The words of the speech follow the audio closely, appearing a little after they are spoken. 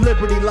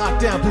Liberty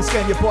lockdown, please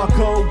scan your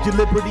barcode. Your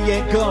liberty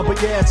ain't gone,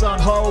 but yeah, it's on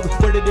hold.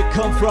 Where did it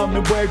come from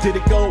and where did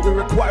it go? It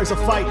requires a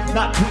fight,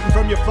 not tweeting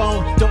from your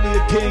phone. Don't need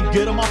a king,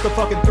 get him off the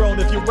fucking throne.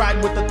 If you're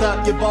riding with the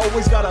thought, you've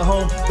always got a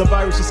home. The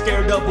virus you're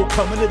scared of will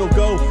come and it'll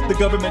go. The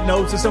government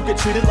knows this, don't get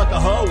treated like a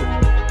hoe.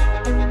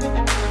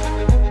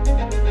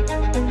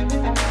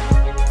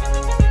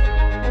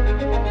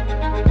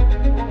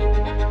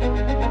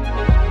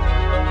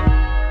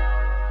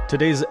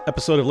 Today's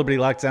episode of Liberty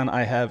Lockdown,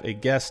 I have a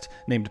guest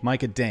named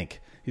Micah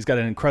Dank. He's got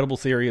an incredible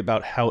theory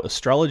about how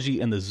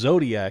astrology and the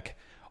zodiac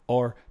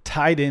are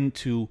tied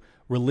into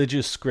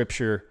religious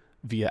scripture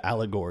via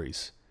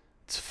allegories.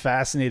 It's a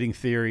fascinating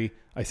theory.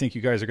 I think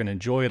you guys are going to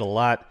enjoy it a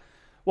lot.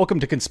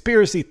 Welcome to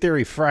Conspiracy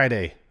Theory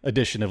Friday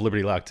edition of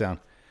Liberty Lockdown.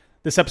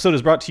 This episode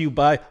is brought to you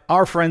by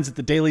our friends at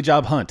the Daily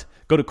Job Hunt.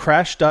 Go to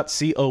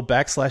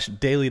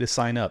crash.co/daily to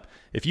sign up.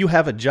 If you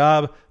have a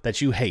job that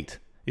you hate,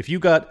 if you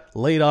got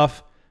laid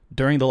off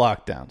during the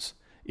lockdowns,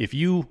 if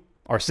you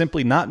are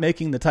simply not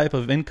making the type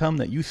of income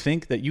that you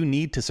think that you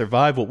need to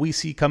survive what we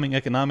see coming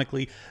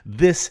economically,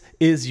 this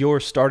is your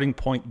starting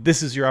point.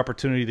 This is your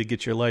opportunity to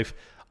get your life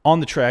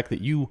on the track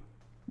that you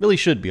really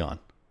should be on,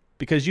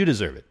 because you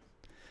deserve it.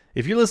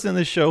 If you listen to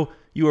this show,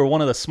 you are one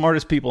of the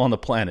smartest people on the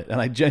planet,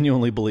 and I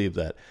genuinely believe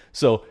that.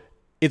 So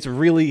it's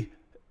really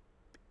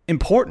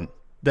important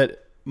that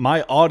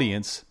my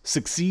audience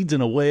succeeds in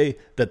a way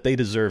that they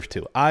deserve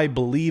to. I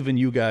believe in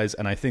you guys,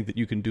 and I think that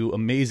you can do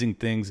amazing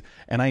things,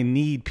 and I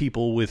need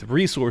people with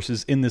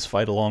resources in this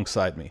fight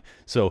alongside me.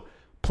 So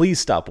please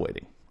stop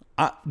waiting.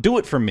 Do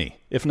it for me,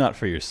 if not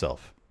for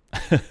yourself.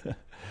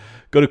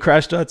 Go to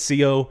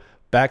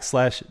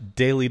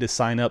crash.co/daily to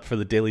sign up for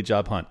the Daily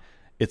Job Hunt.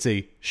 It's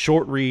a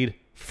short read,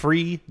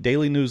 free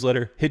daily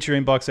newsletter. Hit your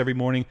inbox every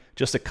morning.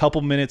 Just a couple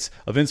minutes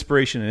of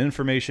inspiration and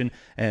information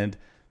and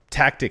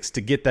tactics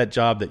to get that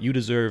job that you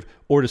deserve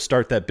or to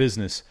start that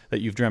business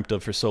that you've dreamt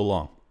of for so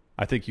long.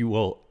 I think you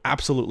will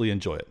absolutely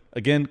enjoy it.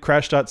 Again,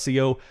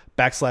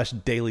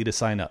 crash.co/daily to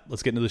sign up.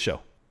 Let's get into the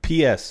show.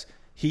 P.S.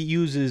 He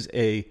uses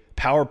a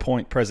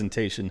PowerPoint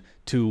presentation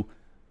to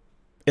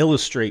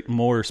illustrate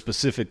more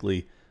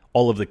specifically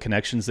all of the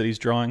connections that he's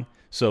drawing.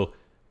 So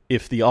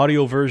if the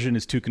audio version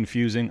is too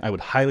confusing, I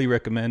would highly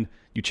recommend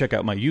you check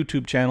out my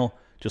YouTube channel.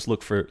 Just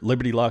look for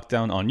Liberty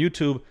Lockdown on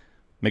YouTube.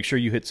 Make sure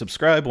you hit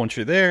subscribe once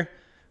you're there.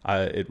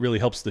 It really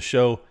helps the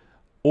show.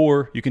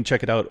 Or you can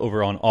check it out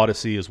over on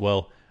Odyssey as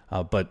well.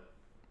 But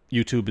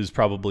YouTube is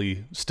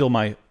probably still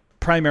my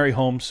primary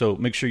home, so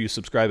make sure you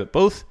subscribe at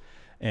both.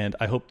 And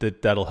I hope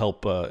that that'll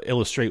help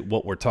illustrate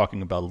what we're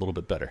talking about a little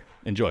bit better.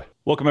 Enjoy.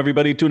 Welcome,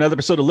 everybody, to another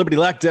episode of Liberty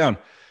Lockdown.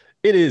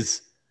 It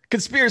is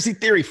Conspiracy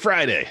Theory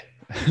Friday.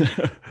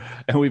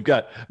 And we've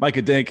got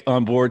Micah Dank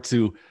on board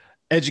to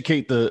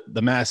educate the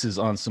masses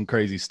on some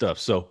crazy stuff.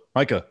 So,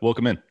 Micah,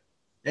 welcome in.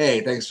 Hey,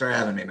 thanks for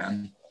having me,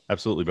 man.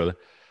 Absolutely, brother.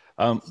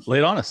 Lay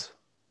it on us.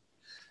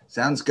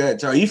 Sounds good.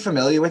 So are you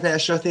familiar with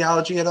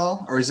astrotheology at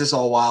all? Or is this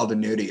all wild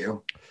and new to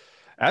you?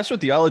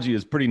 Astrotheology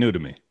is pretty new to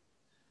me.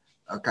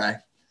 Okay.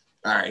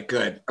 All right,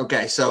 good.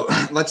 Okay, so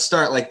let's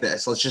start like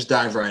this. Let's just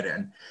dive right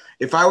in.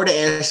 If I were to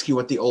ask you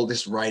what the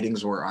oldest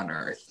writings were on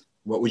Earth,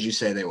 what would you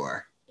say they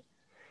were?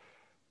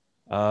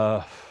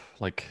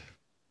 Like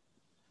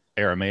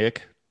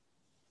Aramaic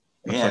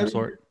of some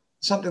sort?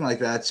 Something like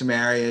that.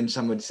 Sumerian,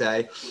 some would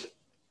say.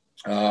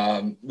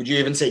 Would you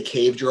even say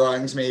cave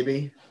drawings,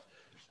 maybe?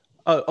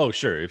 Oh,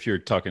 sure. If you're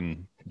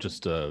talking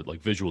just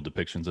like visual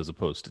depictions as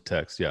opposed to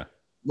text, yeah.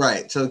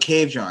 Right. So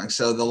cave drawings.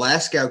 So the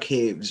Lascaux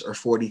caves are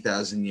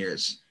 40,000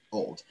 years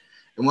old,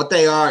 and what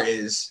they are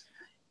is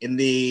in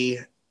the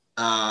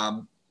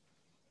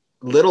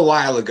little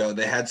while ago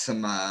they had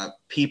some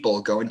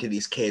people go into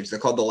these caves. They're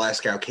called the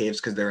Lascaux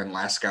caves because they're in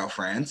Lascaux,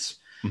 France.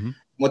 Mm-hmm.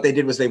 What they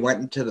did was they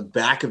went into the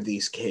back of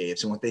these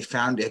caves, and what they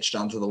found etched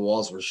onto the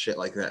walls was shit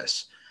like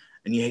this.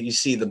 And you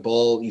see the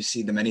bull, you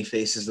see the many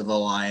faces of the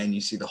lion,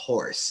 you see the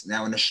horse.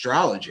 Now in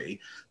astrology,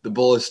 the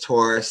bull is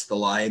Taurus, the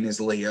lion is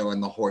Leo,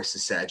 and the horse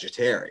is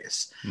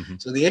Sagittarius. Mm-hmm.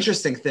 So the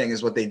interesting thing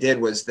is what they did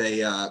was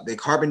they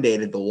carbon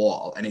dated the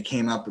wall, and it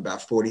came up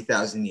about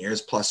 40,000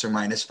 years, plus or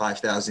minus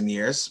 5,000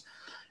 years.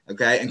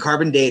 Okay, and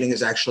carbon dating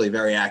is actually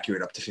very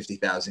accurate up to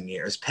 50,000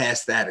 years.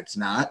 Past that, it's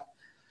not,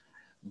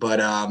 but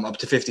up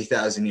to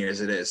 50,000 years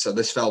it is. So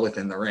this fell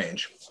within the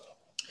range.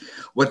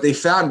 What they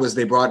found was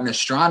they brought an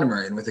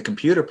astronomer in with a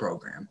computer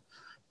program.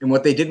 And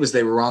what they did was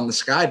they were on the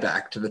sky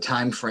back to the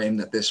time frame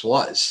that this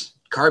was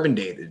carbon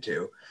dated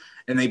to.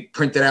 And they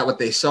printed out what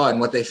they saw.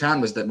 And what they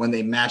found was that when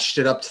they matched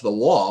it up to the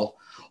wall,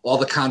 all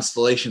the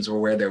constellations were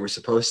where they were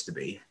supposed to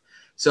be.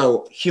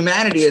 So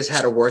humanity has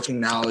had a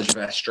working knowledge of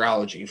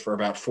astrology for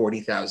about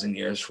 40,000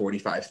 years,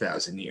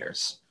 45,000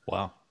 years.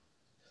 Wow.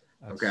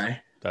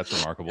 That's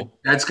remarkable.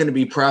 That's going to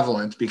be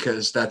prevalent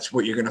because that's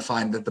what you're going to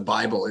find that the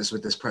Bible is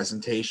with this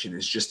presentation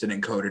is just an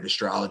encoded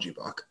astrology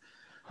book.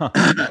 Huh.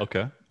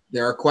 Okay.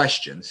 There are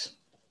questions.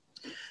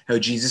 How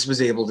Jesus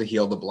was able to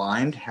heal the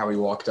blind, how he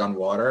walked on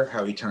water,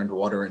 how he turned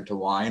water into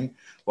wine,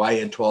 why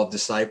he had 12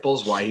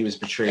 disciples, why he was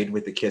betrayed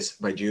with a kiss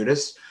by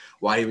Judas,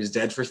 why he was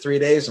dead for 3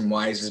 days, and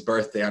why is his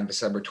birthday on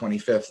December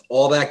 25th.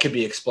 All that could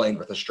be explained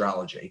with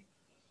astrology.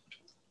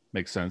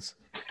 Makes sense.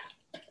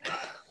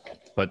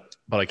 But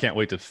I can't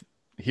wait to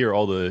hear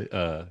all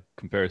the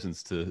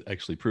comparisons to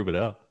actually prove it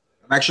out.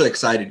 I'm actually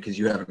excited because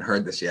you haven't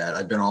heard this yet.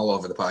 I've been all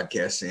over the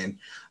podcast scene.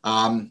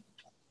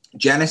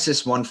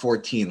 Genesis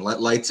 1:14,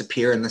 let lights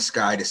appear in the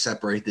sky to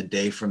separate the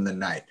day from the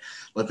night.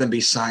 Let them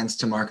be signs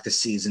to mark the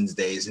seasons,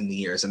 days, and the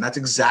years. And that's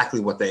exactly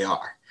what they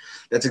are.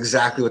 That's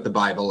exactly what the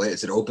Bible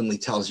is. It openly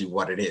tells you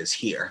what it is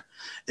here.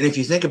 And if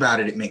you think about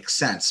it, it makes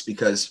sense,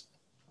 because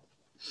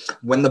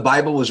when the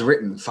Bible was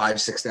written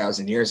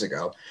 5,000-6,000 years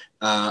ago,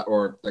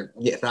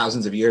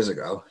 thousands of years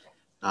ago,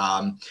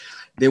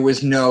 there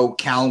was no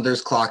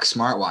calendars, clocks,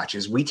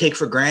 smartwatches. We take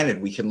for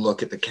granted we can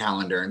look at the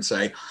calendar and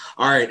say,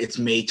 all right, it's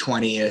May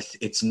 20th,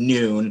 it's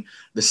noon,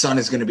 the sun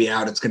is going to be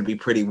out, it's going to be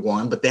pretty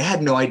warm. But they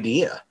had no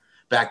idea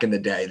back in the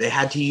day. They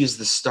had to use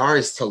the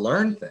stars to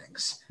learn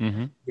things.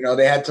 Mm-hmm. You know,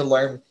 they had to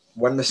learn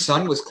when the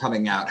sun was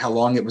coming out, how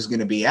long it was going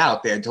to be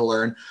out. They had to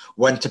learn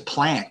when to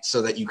plant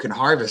so that you can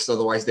harvest.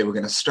 Otherwise, they were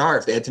going to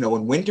starve. They had to know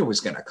when winter was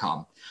going to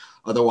come.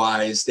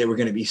 Otherwise, they were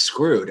going to be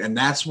screwed. And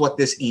that's what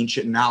this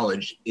ancient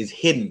knowledge is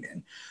hidden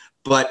in.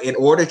 But in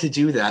order to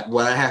do that,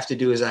 what I have to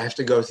do is I have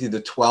to go through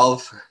the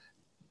 12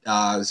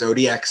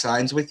 zodiac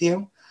signs with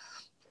you.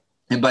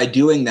 And by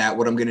doing that,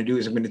 what I'm going to do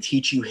is I'm going to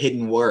teach you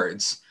hidden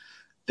words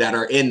that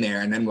are in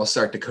there, and then we'll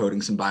start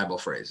decoding some Bible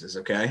phrases,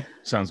 okay?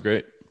 Sounds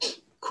great.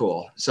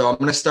 Cool. So I'm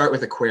going to start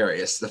with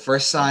Aquarius. The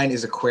first sign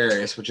is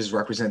Aquarius, which is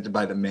represented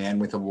by the man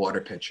with a water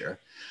pitcher.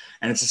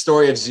 And it's a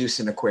story of Zeus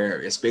and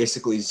Aquarius.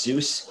 Basically,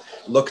 Zeus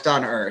looked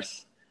on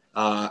Earth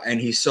and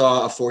he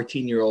saw a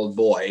 14-year-old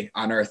boy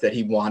on Earth that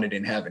he wanted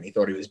in heaven. He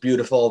thought he was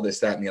beautiful, this,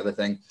 that, and the other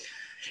thing.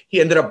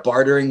 He ended up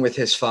bartering with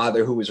his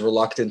father, who was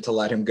reluctant to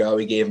let him go.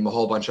 He gave him a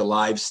whole bunch of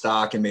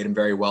livestock and made him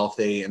very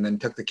wealthy, and then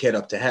took the kid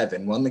up to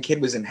heaven. When the kid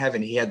was in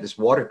heaven, he had this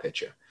water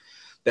pitcher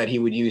that he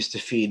would use to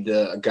feed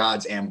the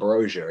gods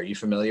ambrosia. Are you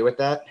familiar with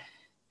that?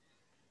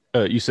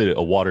 You said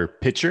a water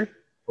pitcher?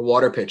 A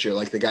water pitcher,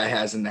 like the guy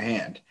has in the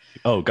hand.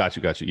 Oh, got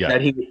you. Yeah.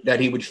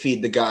 That he would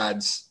feed the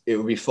gods. It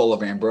would be full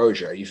of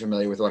ambrosia. Are you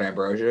familiar with what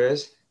ambrosia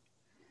is?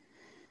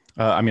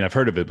 I mean, I've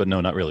heard of it, but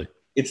no, not really.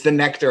 It's the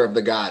nectar of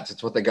the gods.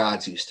 It's what the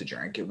gods used to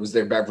drink. It was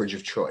their beverage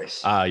of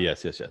choice.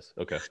 Yes.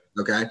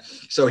 Okay.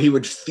 So he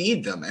would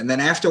feed them. And then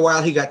after a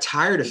while, he got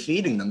tired of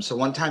feeding them. So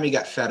one time he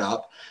got fed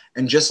up.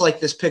 And just like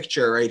this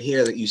picture right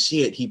here that you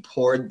see it, he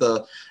poured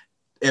the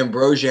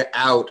ambrosia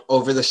out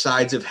over the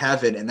sides of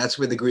heaven. And that's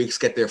where the Greeks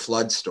get their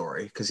flood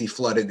story, because he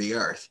flooded the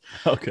earth.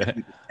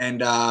 Okay.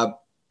 And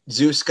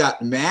Zeus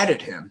got mad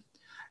at him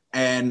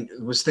and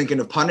was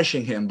thinking of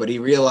punishing him, but he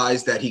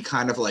realized that he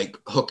kind of like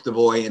hooked the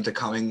boy into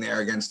coming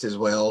there against his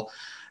will.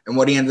 And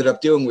what he ended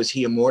up doing was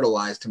he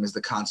immortalized him as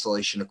the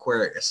constellation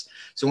Aquarius.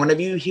 So whenever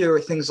you hear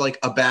things like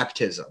a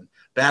baptism,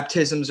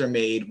 baptisms are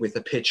made with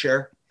a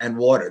pitcher and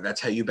water.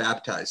 That's how you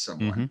baptize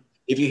someone. Mm-hmm.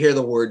 If you hear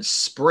the word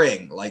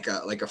spring, like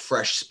a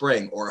fresh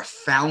spring, or a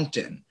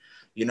fountain,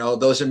 you know,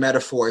 those are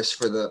metaphors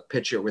for the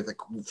pitcher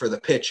for the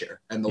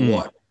pitcher and the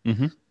water.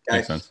 Mm-hmm. Okay?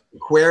 Makes sense.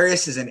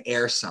 Aquarius is an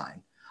air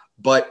sign.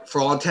 But for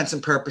all intents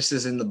and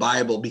purposes in the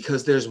Bible,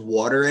 because there's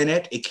water in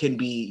it, it can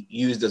be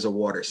used as a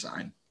water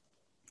sign.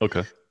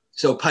 Okay.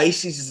 So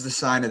Pisces is the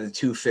sign of the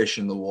two fish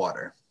in the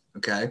water.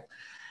 Okay.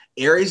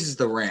 Aries is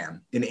the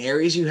ram. In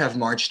Aries, you have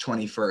March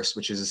 21st,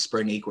 which is a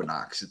spring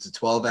equinox. It's a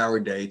 12-hour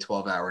day,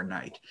 12-hour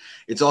night.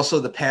 It's also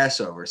the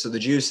Passover. So the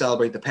Jews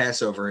celebrate the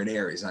Passover in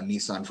Aries on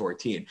Nisan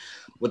 14.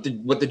 What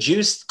the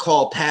Jews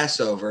call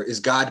Passover is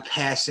God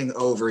passing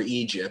over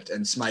Egypt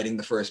and smiting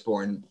the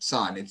firstborn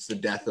son. It's the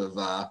death of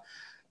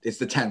it's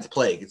the 10th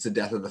plague. It's the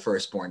death of the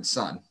firstborn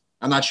son.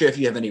 I'm not sure if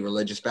you have any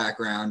religious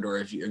background or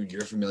if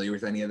you're familiar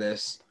with any of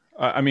this.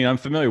 I mean, I'm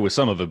familiar with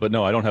some of it, but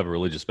no, I don't have a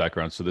religious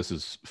background. So this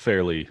is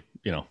fairly,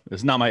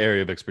 it's not my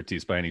area of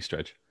expertise by any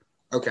stretch.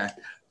 Okay.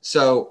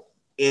 So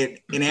in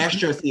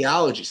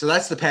astrotheology, so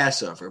that's the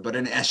Passover, but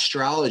in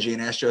astrology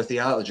and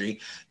astrotheology,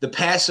 the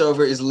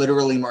Passover is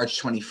literally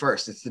March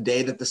 21st. It's the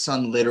day that the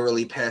sun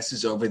literally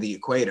passes over the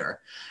equator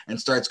and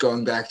starts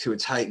going back to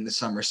its height in the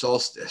summer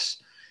solstice.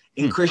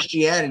 In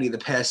Christianity, the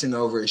passing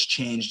over is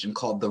changed and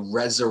called the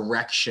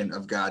resurrection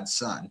of God's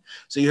Son.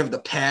 So you have the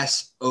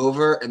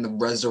Passover and the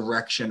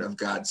resurrection of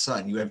God's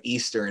Son. You have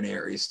Easter in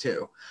Aries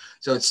too.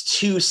 So it's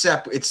two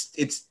separate,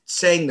 it's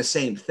saying the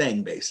same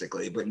thing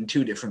basically, but in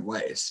two different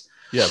ways.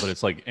 Yeah, but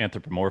it's like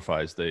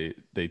anthropomorphized.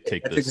 They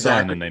take the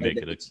sun and they make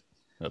it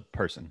a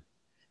person.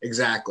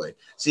 Exactly.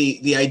 See,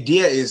 the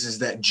idea is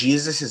that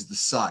Jesus is the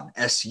Son,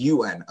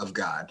 S-U-N of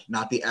God,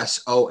 not the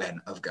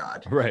S-O-N of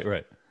God.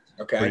 Right.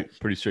 Okay.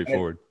 Pretty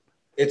straightforward.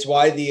 It's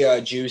why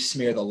the Jews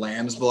smear the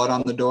lamb's blood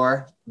on the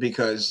door,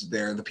 because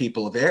they're the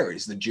people of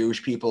Aries. The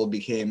Jewish people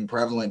became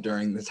prevalent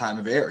during the time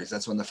of Aries.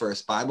 That's when the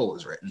first Bible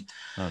was written.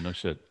 Oh, no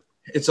shit.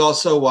 It's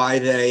also why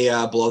they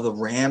blow the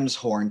ram's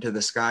horn to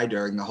the sky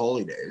during the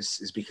holy days,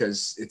 is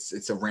because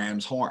it's a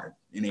ram's horn.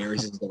 And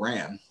Aries is the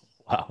ram.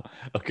 Wow.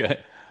 Okay.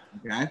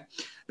 Okay.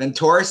 Then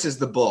Taurus is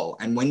the bull.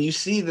 And when you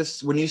see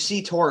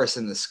Taurus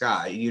in the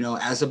sky,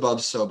 as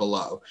above, so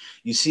below.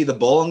 You see the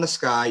bull in the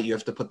sky, you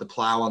have to put the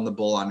plow on the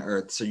bull on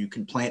earth so you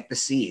can plant the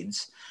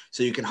seeds,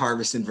 so you can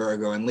harvest in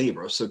Virgo and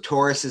Libra. So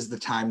Taurus is the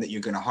time that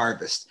you're going to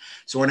harvest.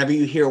 So whenever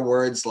you hear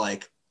words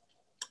like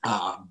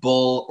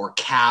bull or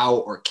cow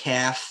or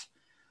calf,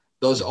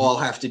 those all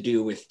have to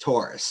do with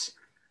Taurus.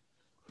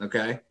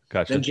 Okay.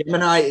 Gotcha. Then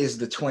Gemini is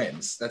the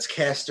twins. That's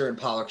Castor and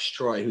Pollux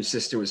Troy, whose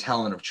sister was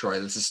Helen of Troy.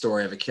 That's the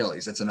story of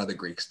Achilles. That's another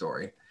Greek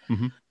story.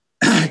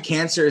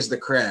 Cancer is the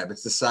crab.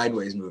 It's the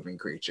sideways moving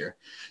creature.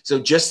 So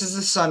just as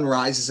the sun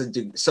rises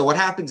so what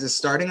happens is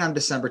starting on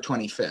December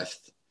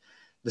 25th,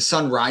 the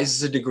sun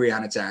rises a degree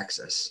on its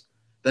axis.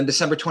 Then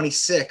December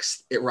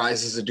 26th, it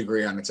rises a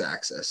degree on its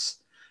axis.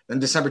 Then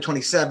December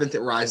 27th,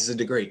 it rises a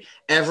degree.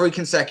 Every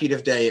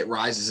consecutive day, it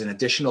rises an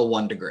additional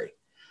 1 degree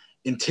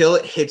until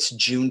it hits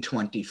June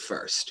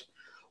 21st.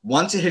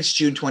 Once it hits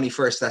June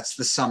 21st, that's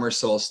the summer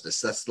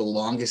solstice. That's the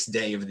longest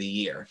day of the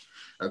year.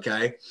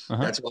 Okay?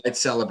 That's why it's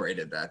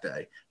celebrated that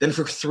day. Then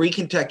for 3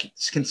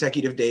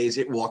 consecutive days,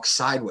 it walks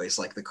sideways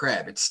like the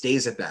crab. It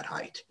stays at that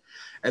height.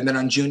 And then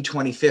on June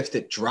 25th,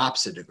 it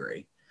drops a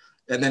degree.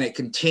 And then it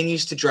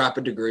continues to drop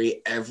a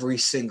degree every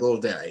single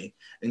day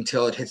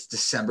until it hits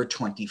December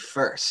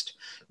 21st.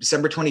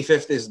 December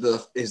 25th is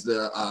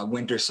the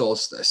winter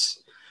solstice.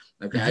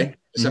 Okay.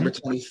 December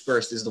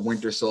 21st is the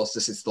winter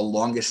solstice. It's the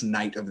longest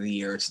night of the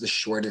year. It's the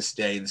shortest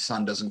day. The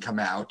sun doesn't come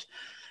out.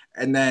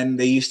 And then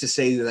they used to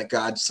say that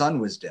God's son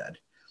was dead.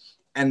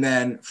 And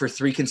then for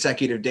 3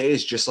 consecutive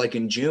days, just like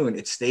in June,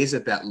 it stays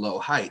at that low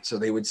height. So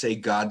they would say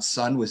God's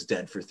son was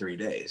dead for 3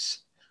 days.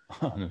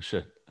 Oh, no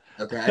shit.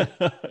 Okay.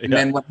 And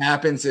then what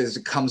happens is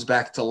it comes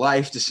back to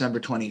life December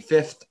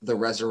 25th, the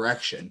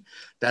resurrection.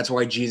 That's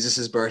why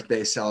Jesus'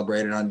 birthday is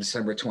celebrated on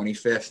December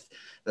 25th.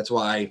 That's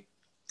why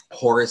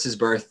Horus's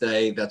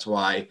birthday. That's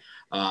why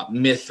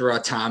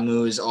Mithra,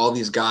 Tammuz, all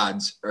these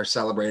gods are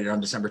celebrated on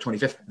December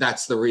 25th.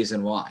 That's the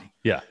reason why.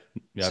 Yeah.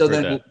 So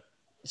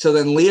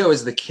then Leo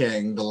is the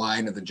king, the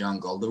lion of the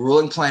jungle. The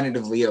ruling planet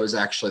of Leo is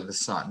actually the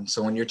sun.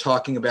 So when you're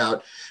talking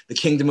about the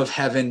kingdom of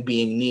heaven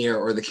being near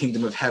or the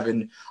kingdom of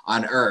heaven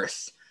on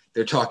earth,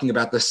 they're talking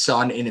about the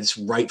sun in its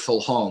rightful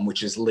home,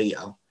 which is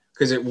Leo,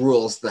 because it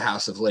rules the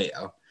house of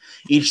Leo.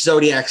 Each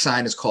zodiac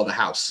sign is called a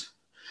house.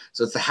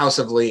 So it's the house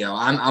of Leo.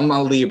 I'm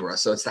a Libra,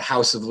 so it's the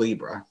house of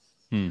Libra.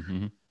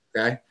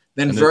 Okay.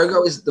 Then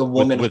Virgo is the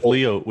woman. With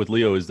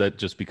Leo, is that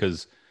just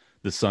because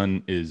the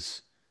sun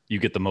is, you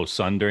get the most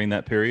sun during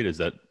that period? Is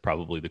that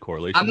probably the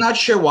correlation? I'm not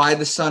sure why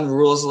the sun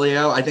rules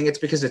Leo. I think it's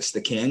because it's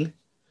the king.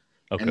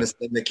 Okay. And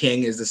the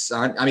king is the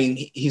sun. I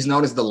mean, he's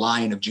known as the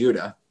Lion of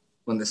Judah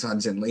when the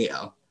sun's in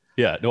Leo.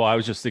 Yeah. No, I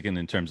was just thinking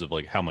in terms of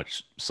like how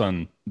much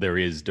sun there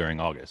is during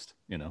August,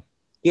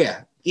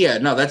 Yeah. Yeah.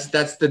 No, that's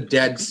the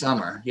dead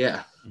summer.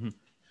 Yeah.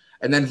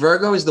 And then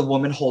Virgo is the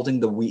woman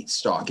holding the wheat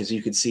stalk, as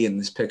you can see in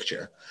this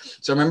picture.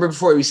 So remember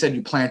before we said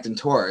you plant in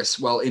Taurus?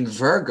 Well, in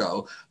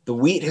Virgo, the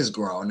wheat has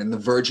grown and the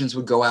virgins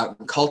would go out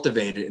and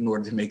cultivate it in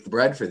order to make the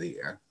bread for the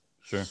year.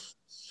 Sure.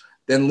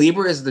 Then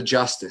Libra is the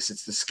justice.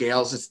 It's the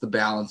scales, it's the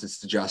balance, it's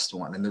the just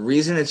one. And the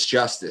reason it's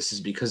justice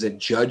is because it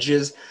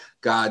judges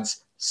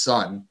God's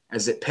sun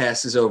as it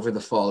passes over the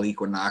fall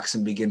equinox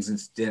and begins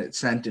its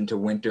descent into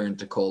winter,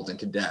 into cold,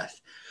 into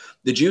death.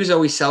 The Jews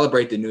always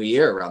celebrate the new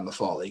year around the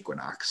fall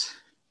equinox.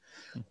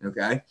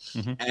 Okay.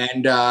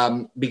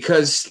 And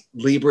because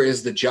Libra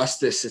is the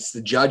justice, it's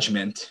the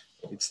judgment,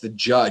 it's the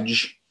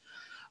judge.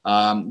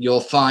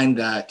 You'll find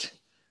that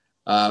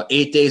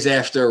 8 days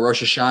after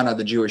Rosh Hashanah,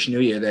 the Jewish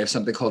New Year, they have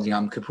something called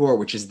Yom Kippur,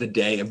 which is the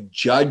day of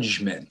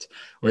judgment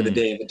or the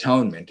day of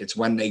atonement. It's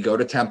when they go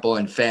to temple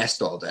and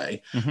fast all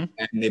day, and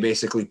they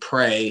basically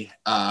pray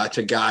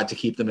to God to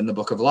keep them in the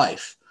book of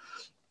life.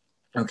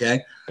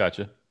 Okay.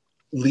 Gotcha.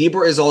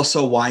 Libra is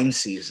also wine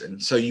season.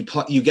 So you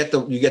get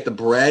the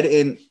bread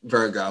in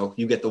Virgo,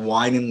 you get the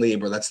wine in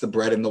Libra. That's the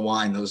bread and the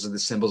wine. Those are the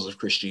symbols of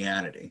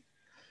Christianity.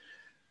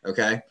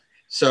 Okay.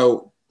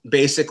 So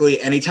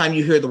basically, anytime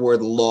you hear the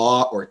word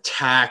law or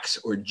tax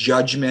or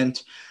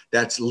judgment,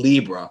 that's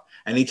Libra.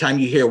 Anytime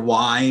you hear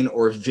wine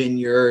or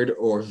vineyard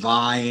or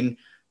vine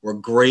or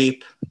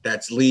grape,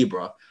 that's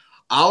Libra.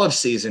 Olive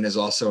season is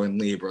also in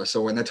Libra.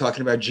 So when they're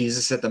talking about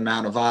Jesus at the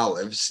Mount of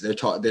Olives,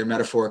 they're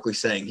metaphorically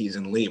saying he's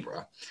in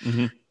Libra.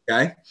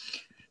 Okay.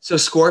 So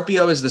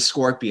Scorpio is the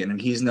scorpion,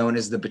 and he's known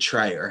as the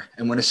betrayer.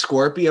 And when a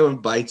Scorpio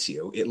bites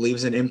you, it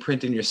leaves an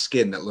imprint in your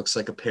skin that looks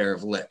like a pair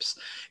of lips.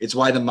 It's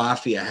why the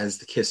mafia has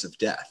the kiss of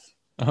death.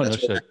 Oh,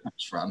 That's where that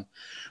comes from.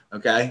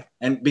 Okay.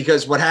 And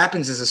because what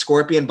happens is a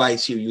scorpion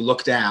bites you, you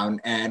look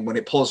down, and when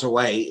it pulls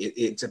away,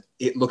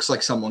 it looks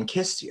like someone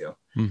kissed you,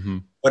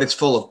 but it's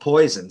full of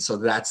poison. So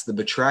that's the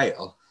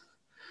betrayal.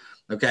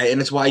 Okay. And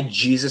it's why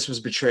Jesus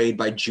was betrayed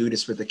by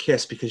Judas with a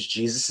kiss, because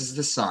Jesus is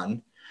the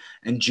sun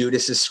and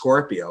Judas is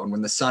Scorpio. And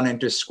when the sun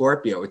enters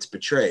Scorpio, it's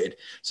betrayed.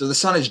 So the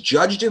sun is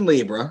judged in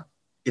Libra,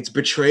 It's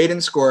betrayed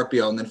in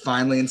Scorpio, and then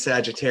finally in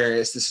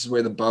Sagittarius, this is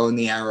where the bow and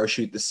the arrow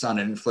shoot the sun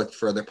and inflict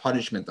further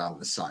punishment on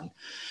the sun.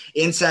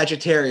 In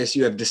Sagittarius,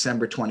 you have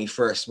December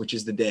 21st, which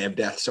is the day of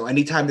death. So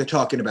anytime they're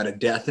talking about a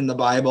death in the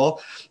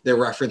Bible, they're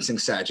referencing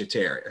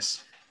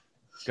Sagittarius.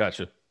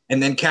 Gotcha.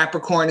 And then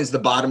Capricorn is the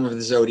bottom of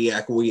the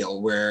zodiac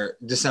wheel, where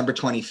December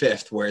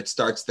 25th, where it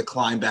starts to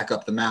climb back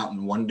up the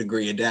mountain 1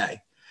 degree a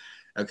day.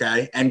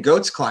 Okay. And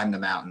goats climb the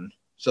mountain.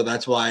 So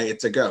that's why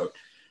it's a goat.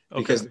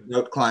 Because the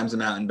goat climbs the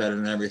mountain better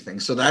than everything.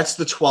 So that's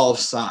the 12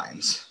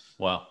 signs.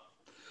 Wow.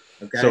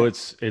 Okay. So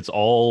it's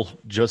all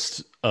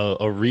just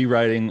a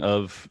rewriting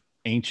of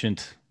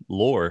ancient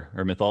lore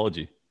or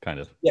mythology, kind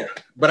of. Yeah.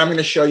 But I'm going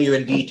to show you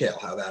in detail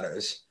how that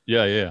is.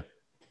 Yeah.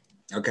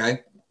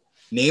 Okay.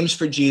 Names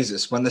for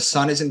Jesus. When the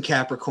sun is in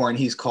Capricorn,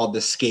 he's called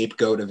the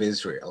scapegoat of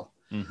Israel.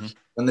 Mm-hmm.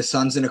 When the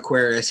sun's in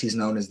Aquarius, he's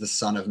known as the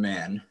Son of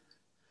Man.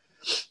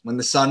 When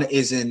the sun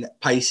is in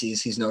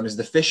Pisces, he's known as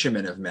the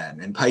fisherman of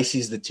men. And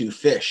Pisces, the 2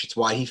 fish. It's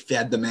why he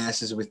fed the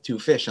masses with 2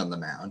 fish on the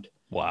mound.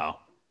 Wow.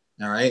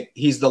 All right.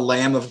 He's the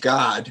Lamb of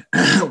God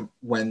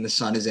when the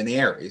sun is in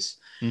Aries.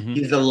 Mm-hmm.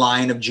 He's the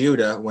Lion of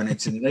Judah when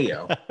it's in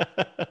Leo.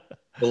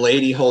 The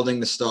lady holding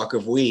the stalk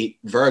of wheat,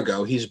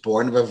 Virgo, he's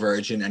born of a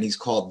virgin and he's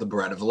called the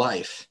bread of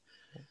life.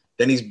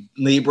 Then he's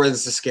Libra,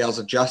 is the scales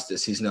of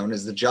justice. He's known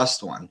as the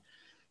just one.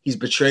 He's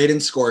betrayed in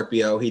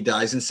Scorpio. He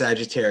dies in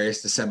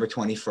Sagittarius, December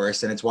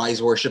 21st, and it's why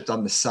he's worshipped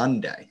on the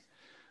Sunday.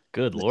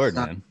 Good Lord,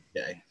 man.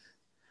 Day.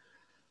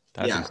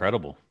 That's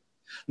incredible.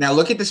 Now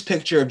look at this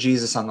picture of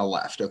Jesus on the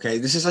left, okay?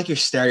 This is like your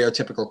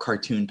stereotypical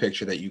cartoon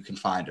picture that you can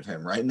find of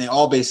him, right? And they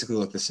all basically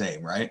look the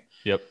same, right?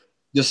 Yep.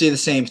 You'll see the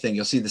same thing.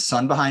 You'll see the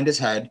sun behind his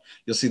head.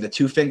 You'll see the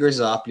 2 fingers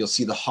up. You'll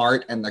see the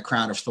heart and the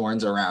crown of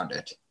thorns around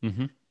it.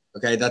 Mm-hmm.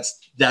 Okay,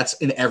 that's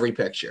in every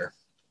picture.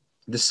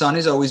 The sun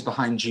is always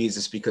behind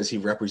Jesus because he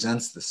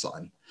represents the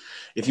sun.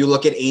 If you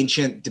look at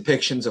ancient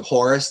depictions of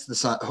Horus,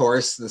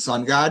 the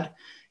sun god,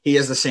 he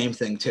has the same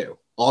thing too.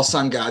 All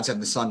sun gods have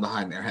the sun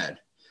behind their head.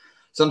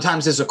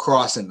 Sometimes there's a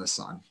cross in the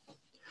sun.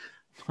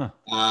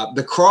 Huh.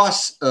 The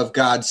cross of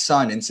God's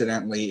sun,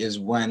 incidentally, is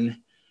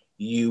when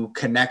you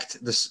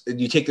connect this.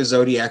 You take the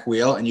zodiac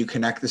wheel and you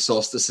connect the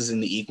solstices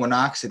and the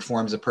equinox. It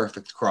forms a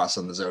perfect cross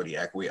on the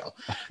zodiac wheel.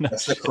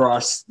 That's the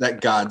cross that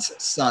God's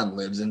sun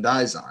lives and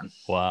dies on.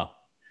 Wow.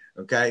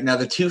 Okay. Now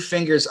the 2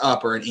 fingers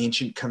up are an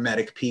ancient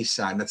Kemetic peace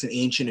sign. That's an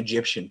ancient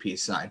Egyptian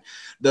peace sign.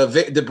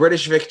 The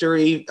British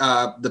victory,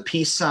 the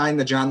peace sign,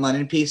 the John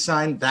Lennon peace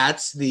sign.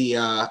 That's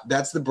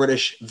the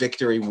British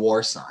victory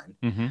war sign.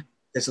 Mm-hmm.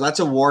 Okay, so that's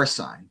a war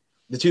sign.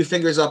 The 2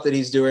 fingers up that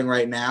he's doing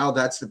right now,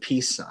 that's the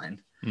peace sign.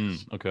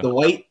 Okay. The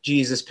white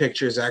Jesus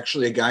picture is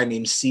actually a guy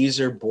named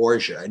Caesar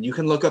Borgia, and you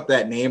can look up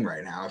that name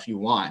right now if you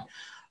want.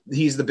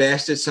 He's the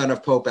bastard son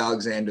of Pope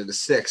Alexander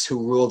VI,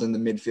 who ruled in the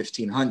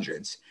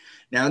mid-1500s.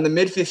 Now, in the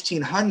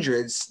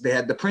mid-1500s, they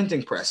had the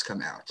printing press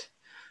come out.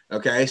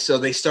 Okay, so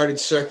they started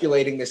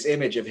circulating this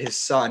image of his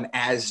son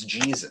as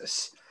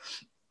Jesus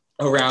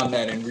around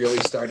then and really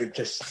started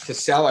to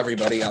sell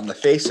everybody on the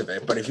face of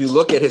it. But if you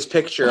look at his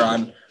picture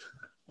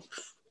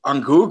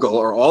on Google,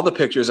 or all the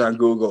pictures on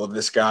Google of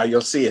this guy,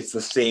 you'll see it's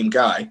the same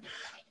guy.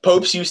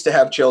 Popes used to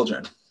have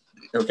children.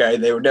 Okay,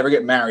 they would never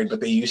get married, but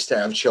they used to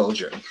have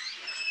children.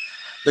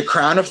 The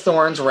crown of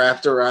thorns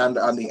wrapped around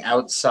on the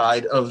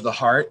outside of the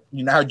heart.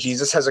 You know how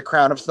Jesus has a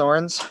crown of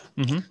thorns?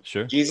 Mm-hmm.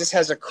 Sure. Jesus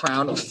has a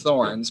crown of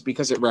thorns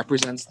because it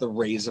represents the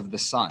rays of the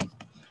sun,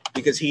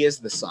 because he is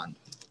the sun.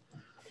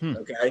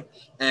 Okay.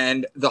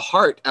 And the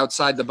heart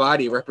outside the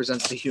body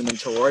represents the human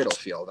toroidal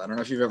field. I don't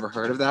know if you've ever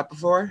heard of that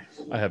before.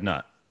 I have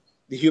not.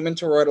 The human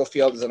toroidal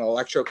field is an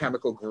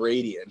electrochemical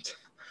gradient,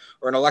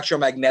 or an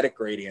electromagnetic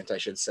gradient, I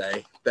should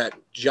say, that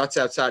juts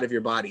outside of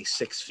your body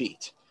 6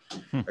 feet.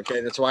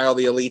 Okay, that's why all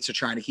the elites are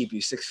trying to keep you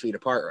 6 feet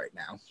apart right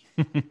now.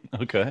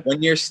 Okay.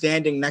 When you're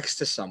standing next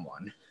to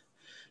someone,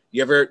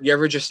 you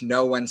ever just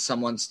know when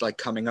someone's like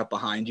coming up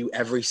behind you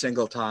every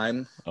single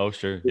time? Oh,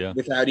 sure. Yeah.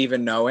 Without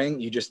even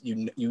knowing, you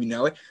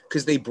know it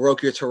because they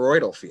broke your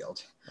toroidal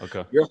field.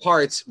 Okay. Your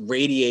hearts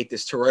radiate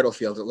this toroidal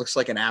field. It looks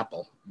like an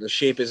apple. The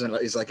shape is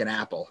like an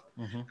apple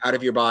out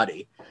of your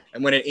body,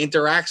 and when it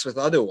interacts with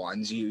other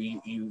ones,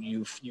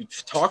 you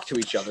talk to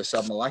each other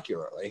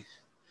submolecularly.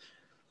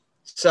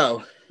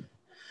 So,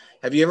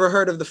 have you ever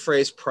heard of the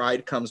phrase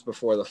 "pride comes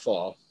before the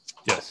fall"?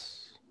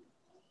 Yes.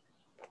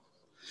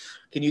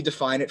 Can you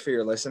define it for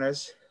your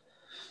listeners?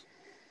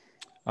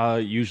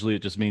 Usually,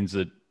 it just means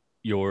that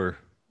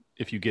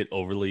if you get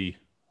overly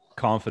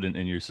confident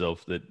in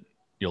yourself, that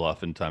you'll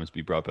oftentimes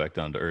be brought back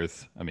down to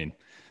earth. I mean,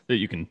 that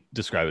you can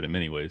describe it in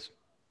many ways.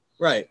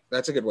 Right.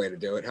 That's a good way to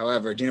do it.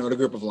 However, do you know what a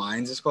group of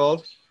lions is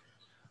called?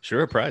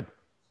 Sure, pride.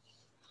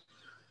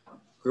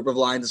 Group of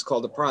lions is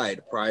called a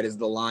pride. Pride is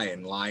the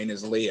lion. Lion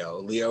is Leo.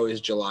 Leo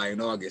is July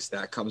and August.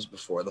 That comes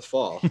before the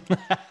fall.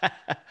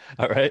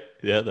 All right.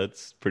 Yeah,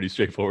 that's pretty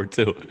straightforward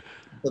too.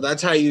 So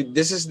that's how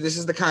this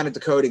is the kind of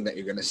decoding that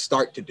you're going to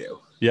start to do.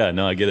 Yeah,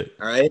 no, I get it.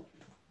 All right.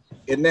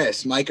 In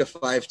this, Micah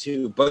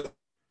 5:2, but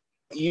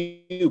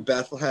you,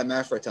 Bethlehem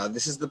Ephratah,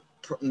 this is the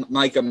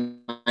Micah,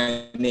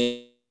 my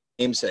name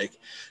namesake.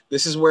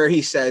 This is where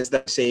he says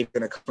that the Savior is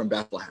going to come from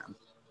Bethlehem.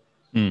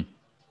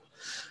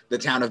 The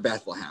town of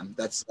Bethlehem.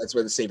 That's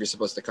where the Savior is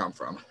supposed to come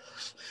from.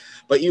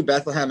 But you,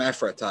 Bethlehem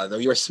Ephratah, though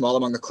you are small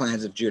among the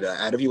clans of Judah,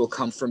 out of you will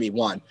come for me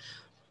one.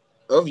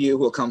 Of you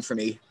who will come for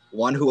me,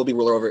 one who will be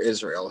ruler over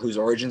Israel, whose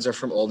origins are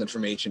from old and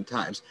from ancient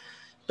times.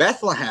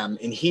 Bethlehem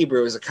in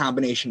Hebrew is a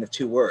combination of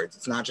two words.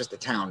 It's not just a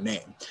town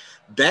name.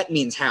 Bet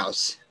means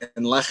house,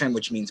 and lechem,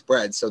 which means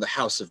bread, so the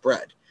house of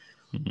bread.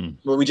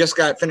 Well, we just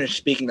got finished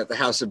speaking that the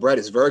house of bread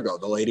is Virgo,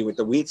 the lady with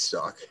the wheat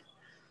stalk,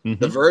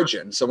 the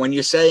virgin. So when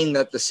you're saying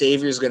that the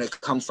Savior is going to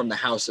come from the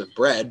house of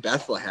bread,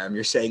 Bethlehem,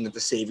 you're saying that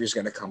the Savior is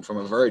going to come from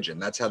a virgin.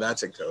 That's how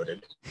that's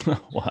encoded.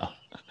 Wow.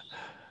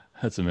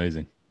 That's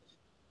amazing.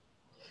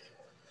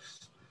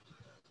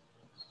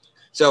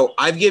 So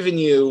I've given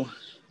you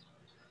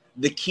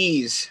the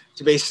keys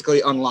to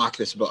basically unlock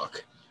this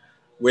book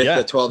with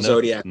the 12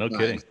 zodiac. No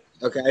kidding.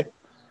 Okay.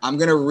 I'm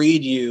going to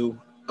read you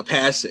a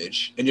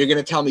passage and you're going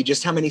to tell me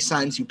just how many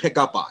signs you pick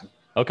up on.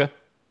 Okay.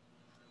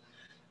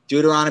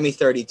 Deuteronomy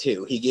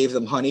 32. He gave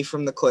them honey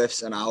from the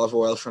cliffs and olive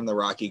oil from the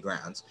rocky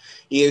grounds.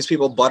 He gave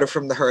people butter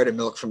from the herd and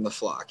milk from the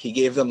flock. He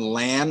gave them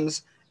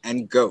lambs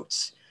and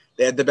goats.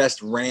 They had the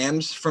best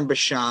rams from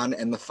Bashan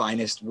and the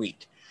finest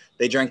wheat.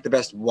 They drank the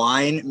best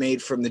wine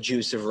made from the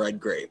juice of red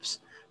grapes.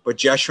 But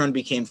Jeshurun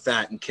became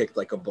fat and kicked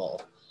like a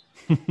bull.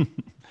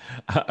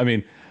 I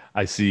mean,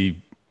 I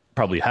see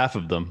probably half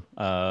of them.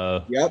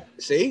 Yep.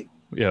 See?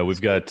 Yeah,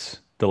 we've got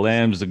the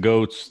lambs, the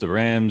goats, the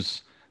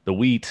rams, the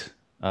wheat,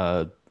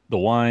 the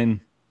wine,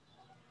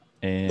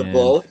 and the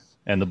bull.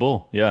 And the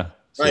bull, yeah.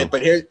 So, right,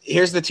 but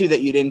here's the two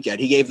that you didn't get.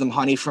 He gave them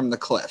honey from the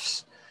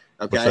cliffs.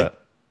 Okay. What's that?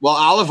 Well,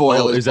 olive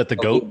oil is that the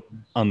goat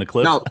on the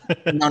cliff? No.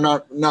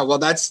 Well,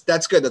 that's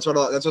good. That's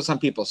what some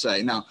people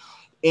say. Now,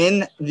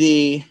 in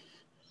the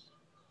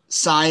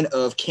sign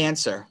of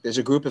Cancer, there's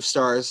a group of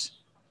stars.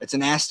 It's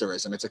an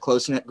asterism. It's a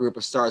close-knit group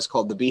of stars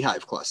called the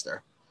Beehive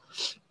Cluster.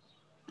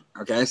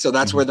 Okay, so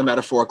that's where the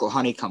metaphorical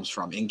honey comes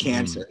from, in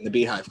Cancer, in the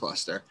Beehive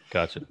Cluster.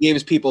 Gotcha. He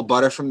gives people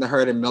butter from the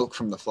herd and milk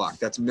from the flock.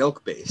 That's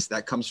milk-based.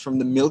 That comes from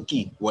the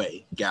Milky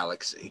Way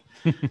galaxy,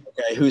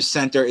 okay, whose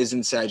center is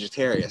in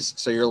Sagittarius.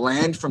 So your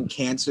land from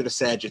Cancer to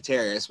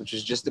Sagittarius, which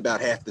is just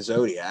about half the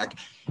zodiac,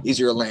 is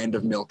your land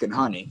of milk and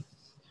honey.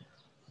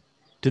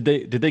 Did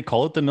they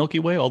call it the Milky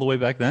Way all the way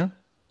back then?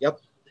 Yep.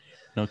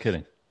 No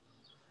kidding.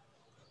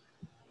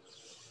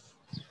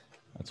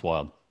 That's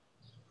wild.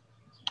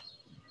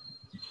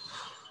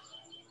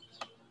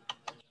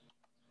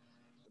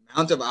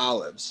 Mount of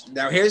Olives.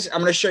 Now I'm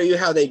going to show you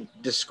how they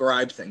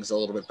describe things a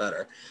little bit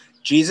better.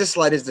 Jesus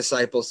led his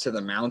disciples to the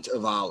Mount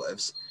of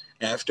Olives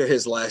after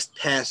his last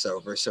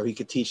Passover so he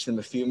could teach them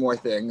a few more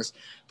things,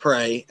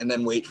 pray, and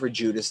then wait for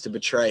Judas to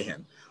betray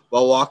him.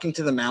 While walking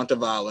to the Mount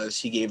of Olives,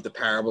 he gave the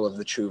parable of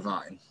the true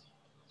vine.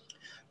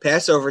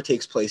 Passover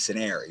takes place in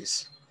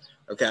Aries,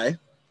 okay?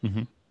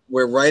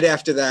 Where right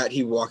after that,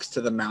 he walks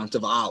to the Mount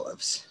of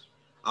Olives.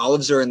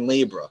 Olives are in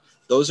Libra.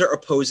 Those are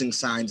opposing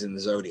signs in the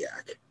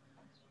zodiac.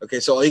 Okay,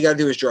 so all you got to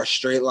do is draw a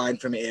straight line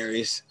from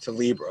Aries to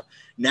Libra.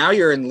 Now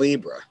you're in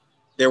Libra.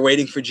 They're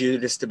waiting for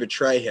Judas to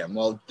betray him.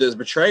 Well, the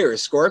betrayer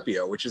is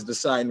Scorpio, which is the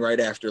sign right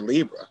after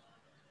Libra.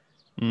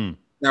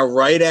 Now,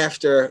 right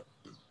after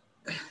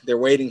they're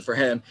waiting for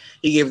him,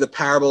 he gave the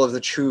parable of the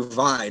true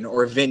vine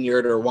or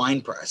vineyard or wine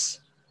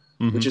press,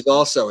 which is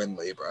also in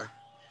Libra.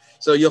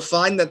 So you'll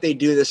find that they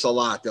do this a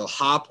lot. They'll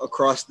hop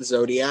across the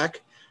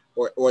zodiac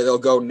or they'll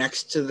go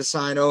next to the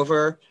sign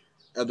over,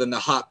 and then the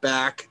hop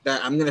back.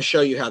 That I'm going to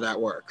show you how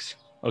that works.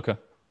 Okay.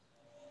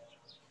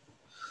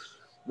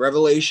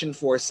 Revelation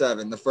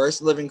 4:7. The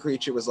first living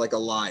creature was like a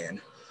lion.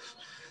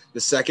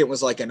 The second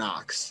was like an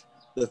ox.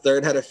 The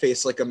third had a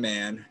face like a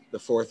man. The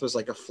fourth was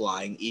like a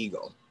flying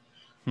eagle.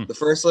 The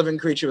first living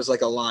creature was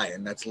like a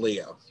lion. That's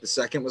Leo. The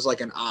second was like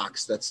an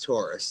ox. That's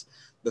Taurus.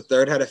 The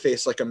third had a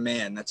face like a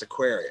man. That's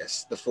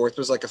Aquarius. The fourth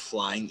was like a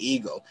flying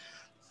eagle.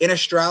 In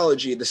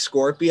astrology, the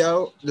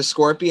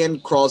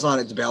scorpion crawls on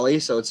its belly,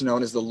 so it's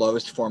known as the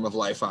lowest form of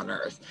life on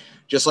Earth.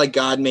 Just like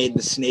God made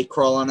the snake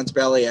crawl on its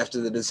belly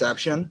after the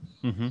deception.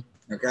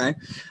 Okay.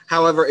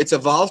 However, its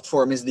evolved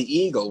form is the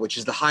eagle, which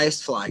is the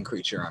highest flying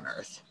creature on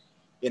Earth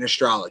in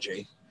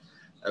astrology.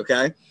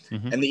 Okay.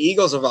 And the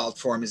eagle's evolved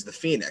form is the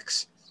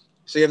phoenix.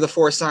 So you have the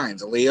four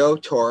signs: Leo,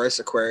 Taurus,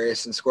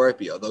 Aquarius, and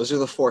Scorpio. Those are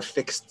the four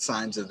fixed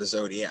signs of the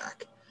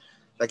zodiac.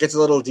 That gets a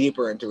little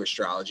deeper into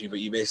astrology, but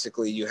you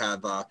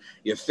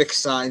have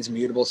fixed signs,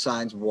 mutable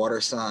signs, water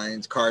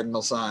signs,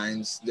 cardinal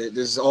signs.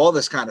 There's all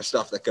this kind of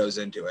stuff that goes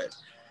into it.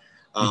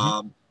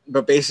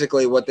 But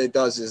basically what it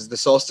does is the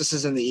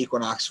solstices and the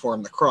equinox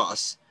form the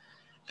cross,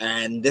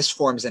 and this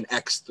forms an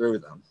X through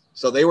them.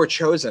 So they were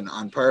chosen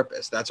on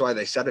purpose. That's why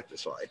they said it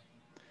this way.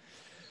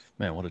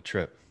 Man, what a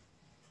trip.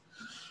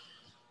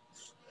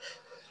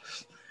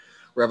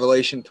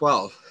 Revelation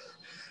 12.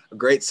 A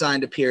great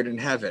sign appeared in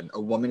heaven,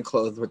 a woman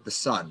clothed with the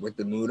sun, with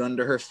the moon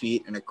under her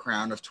feet and a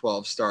crown of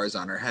 12 stars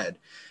on her head.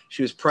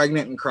 She was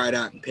pregnant and cried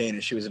out in pain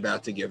as she was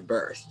about to give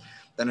birth.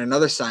 Then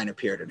another sign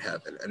appeared in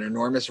heaven, an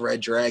enormous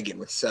red dragon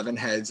with 7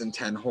 heads and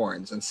 10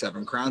 horns and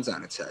 7 crowns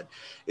on its head.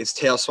 Its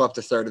tail swept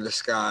a third of the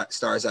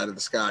stars out of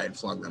the sky and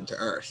flung them to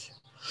earth.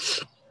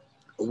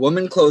 A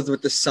woman clothed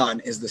with the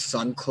sun is the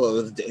sun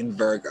clothed in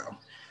Virgo.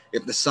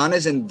 If the sun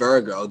is in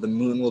Virgo, the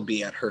moon will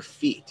be at her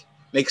feet.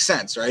 Makes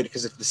sense, right?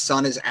 Because if the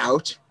sun is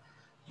out,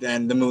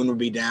 then the moon would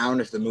be down.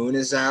 If the moon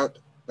is out,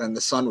 then the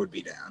sun would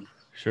be down.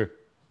 Sure.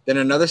 Then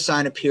another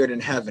sign appeared in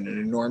heaven, an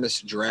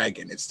enormous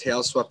dragon. Its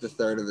tail swept a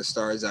third of the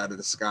stars out of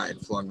the sky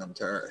and flung them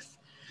to earth.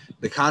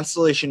 The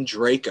constellation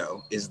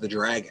Draco is the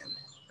dragon,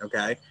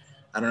 okay?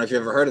 I don't know if you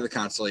ever heard of the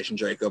constellation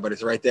Draco, but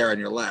it's right there on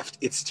your left.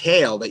 Its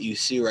tail that you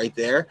see right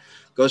there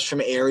goes from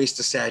Aries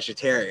to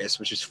Sagittarius,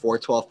 which is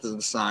 4/12 of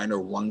the sign or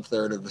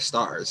 1/3 of the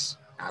stars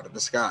out of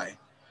the sky.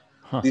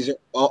 Huh. These are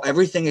all,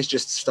 everything is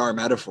just star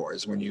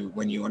metaphors when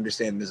you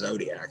understand the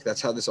zodiac.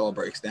 That's how this all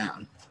breaks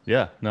down.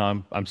 Yeah,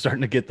 no, I'm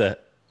starting to get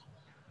that.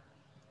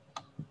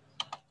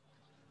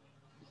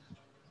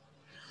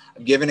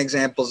 Given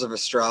examples of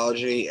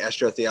astrology,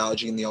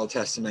 astrotheology in the Old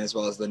Testament as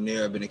well as the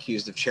New. I've been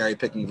accused of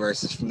cherry-picking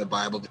verses from the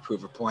Bible to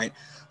prove a point.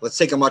 Let's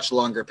take a much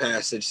longer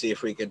passage, see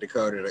if we can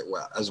decode it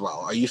as well.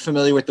 Are you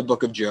familiar with the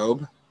book of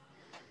Job?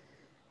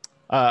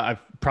 I've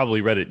probably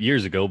read it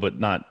years ago, but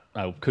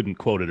I couldn't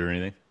quote it or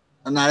anything.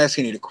 I'm not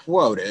asking you to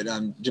quote it,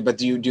 but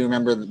do you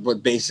remember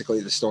what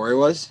basically the story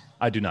was?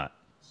 I do not.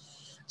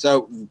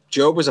 So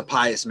Job was a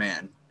pious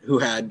man who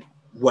had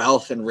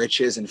wealth and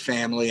riches and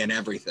family and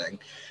everything.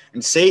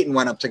 And Satan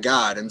went up to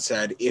God and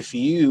said, if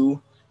you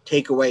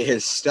take away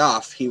his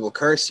stuff, he will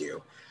curse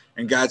you.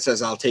 And God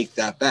says, I'll take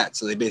that bet.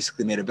 So they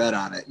basically made a bet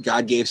on it.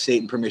 God gave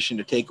Satan permission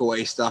to take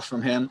away stuff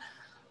from him,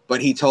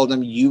 but he told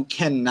him, you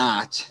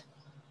cannot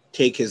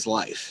take his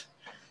life.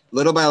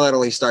 Little by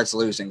little, he starts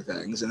losing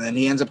things. And then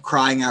he ends up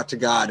crying out to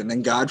God. And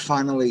then God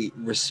finally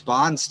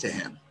responds to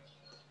him.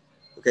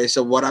 Okay,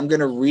 so what I'm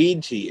going to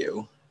read to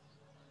you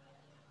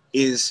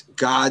is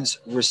God's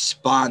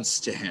response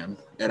to him.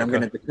 And I'm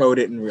going to decode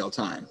it in real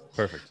time.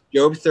 Perfect.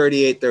 Job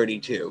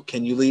 38:32.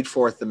 Can you lead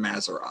forth the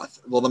Mazzaroth?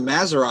 Well, the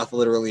Mazzaroth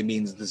literally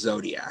means the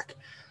zodiac.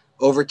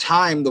 Over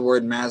time, the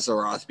word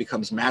Mazzaroth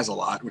becomes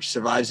Mazalot, which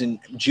survives in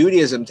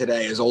Judaism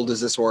today, as old as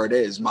this word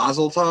is.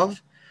 Mazel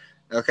tov.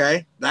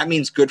 Okay? That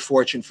means good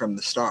fortune from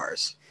the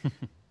stars.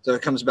 So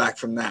it comes back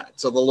from that.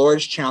 So the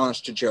Lord's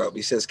challenge to Job.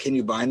 He says, can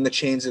you bind the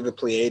chains of the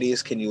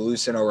Pleiades? Can you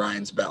loosen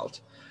Orion's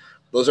belt?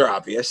 Those are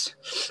obvious.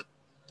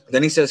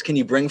 Then he says, can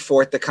you bring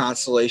forth the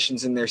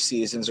constellations in their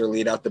seasons or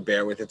lead out the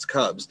bear with its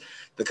cubs?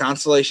 The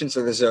constellations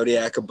are the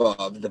zodiac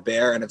above. The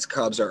bear and its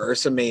cubs are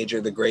Ursa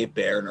Major, the Great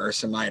Bear, and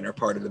Ursa Minor,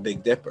 part of the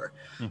Big Dipper.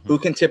 Mm-hmm. Who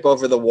can tip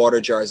over the water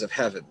jars of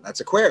heaven? That's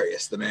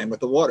Aquarius, the man with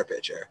the water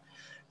pitcher.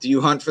 Do you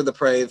hunt for the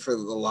prey for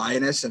the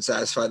lioness and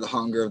satisfy the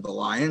hunger of the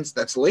lions?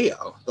 That's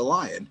Leo, the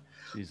lion.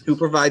 Jesus. Who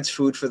provides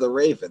food for the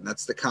raven?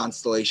 That's the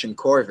constellation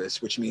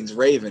Corvus, which means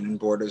raven and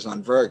borders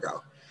on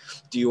Virgo.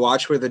 Do you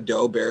watch where the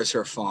doe bears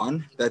her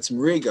fawn? That's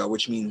Mrigo,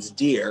 which means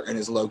deer, and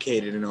is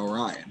located in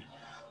Orion.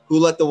 Who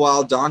let the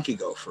wild donkey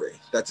go free?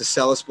 That's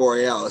Acellus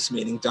Borealis,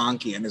 meaning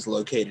donkey, and is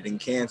located in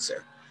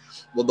Cancer.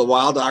 Will the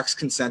wild ox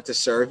consent to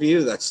serve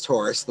you? That's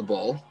Taurus, the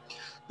bull.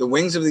 The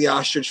wings of the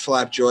ostrich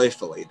flap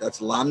joyfully.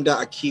 That's Lambda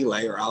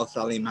Achille, or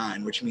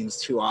Al-Thaliman, which means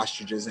 2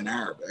 ostriches in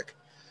Arabic.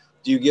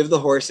 Do you give the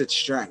horse its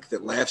strength?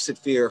 It laughs at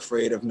fear,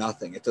 afraid of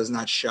nothing. It does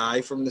not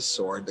shy from the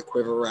sword. The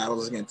quiver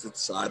rattles against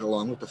its side,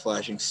 along with the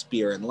flashing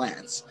spear and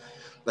lance.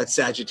 That's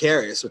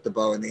Sagittarius with the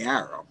bow and the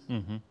arrow.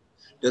 Mm-hmm.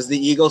 Does the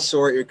eagle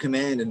soar at your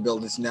command and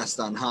build its nest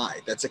on high?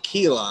 That's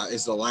Aquila,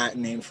 is the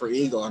Latin name for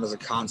eagle, and is a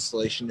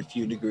constellation a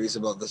few degrees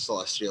above the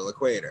celestial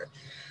equator.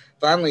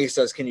 Finally, he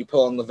says, can you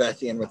pull on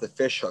Leviathan with a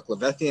fish hook?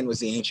 Leviathan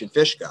was the ancient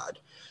fish god.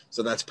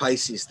 So that's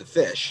Pisces, the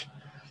fish.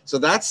 So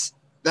that's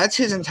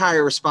his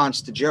entire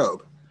response to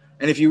Job.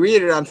 And if you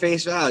read it on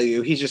face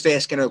value, he's just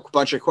asking a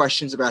bunch of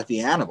questions about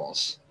the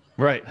animals.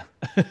 Right.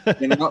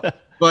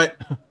 But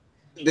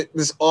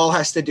this all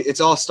has to do, it's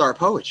all star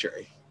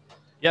poetry.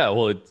 Yeah.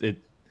 Well,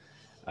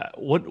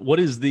 what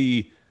is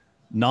the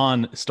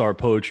non-star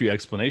poetry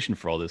explanation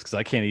for all this? Because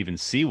I can't even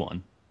see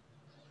one.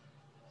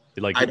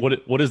 Like,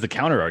 what is the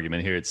counter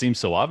argument here? It seems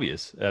so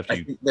obvious.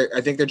 I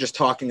think they're just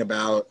talking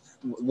about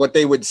what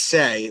they would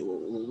say,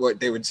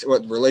 what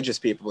religious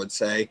people would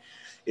say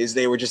is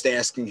they were just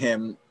asking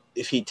him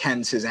if he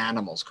tends his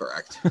animals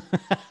correct.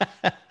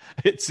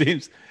 It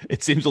seems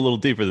a little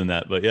deeper than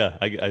that, but yeah,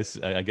 I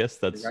guess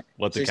that's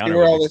what the counter.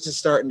 Where all this is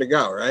starting to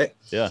go, right?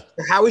 Yeah.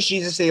 How is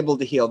Jesus able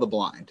to heal the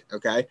blind?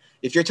 Okay,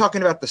 if you're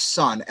talking about the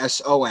Son,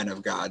 S-O-N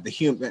of God, the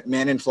human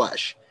man in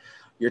flesh,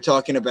 you're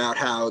talking about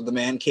how the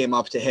man came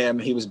up to him,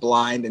 he was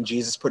blind, and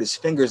Jesus put his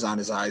fingers on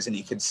his eyes and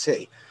he could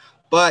see.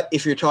 But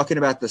if you're talking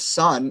about the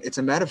sun, it's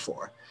a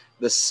metaphor.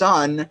 The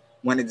sun,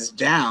 when it's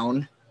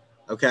down,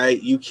 okay,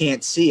 you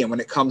can't see. And when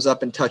it comes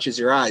up and touches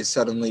your eyes,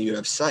 suddenly you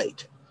have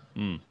sight.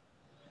 Mm.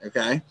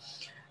 Okay?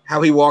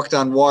 How he walked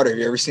on water. Have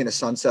you ever seen a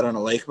sunset on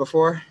a lake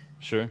before?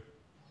 Sure.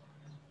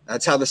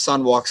 That's how the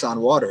sun walks on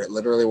water. It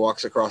literally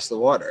walks across the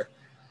water.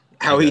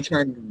 How he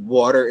turned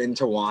water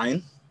into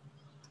wine.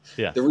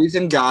 Yeah. The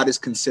reason God is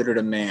considered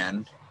a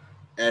man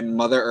and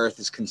Mother Earth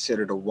is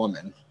considered a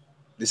woman.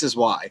 This is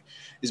why.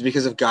 It's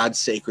because of God's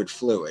sacred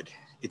fluid.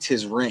 It's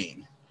his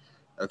rain.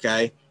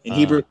 Okay? In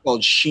Hebrew, it's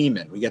called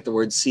shemen. We get the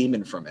word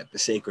semen from it, the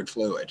sacred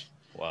fluid.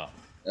 Wow.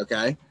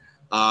 Okay?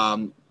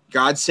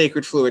 God's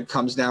sacred fluid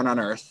comes down on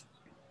Earth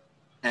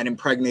and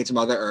impregnates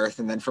Mother Earth,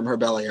 and then from her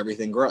belly,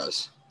 everything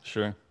grows.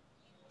 Sure.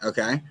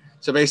 Okay?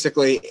 So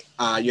basically,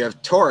 you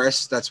have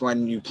Taurus, that's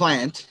when you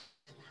plant.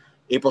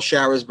 April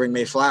showers bring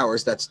May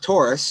flowers, that's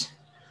Taurus.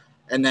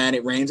 And then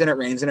it rains and it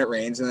rains and it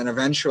rains. And then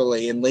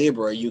eventually in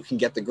Libra, you can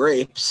get the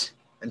grapes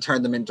and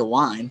turn them into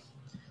wine.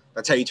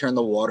 That's how you turn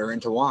the water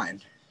into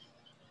wine.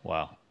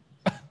 Wow.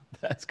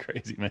 That's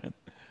crazy, man.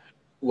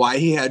 Why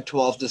he had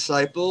 12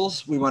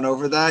 disciples, we went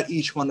over that.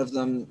 Each one of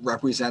them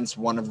represents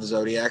one of the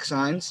zodiac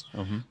signs.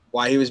 Mm-hmm.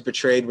 Why he was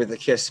betrayed with a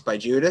kiss by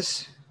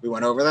Judas, we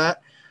went over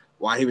that.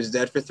 Why he was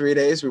dead for 3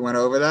 days, we went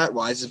over that.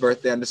 Why is his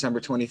birthday on December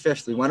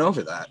 25th, we went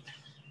over that.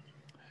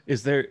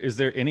 Is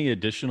there any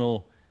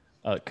additional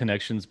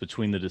connections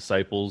between the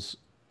disciples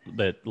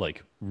that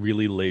like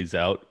really lays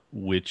out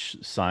which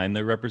sign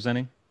they're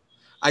representing?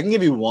 I can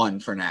give you one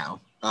for now.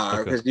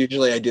 Because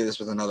usually I do this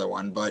with another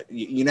one, but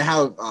you know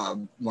how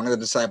one of the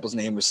disciples'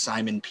 name was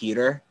Simon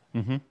Peter?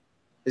 Mm-hmm.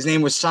 His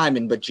name was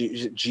Simon, but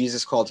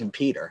Jesus called him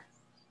Peter.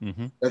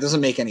 Mm-hmm. That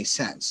doesn't make any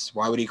sense.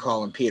 Why would he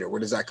call him Peter?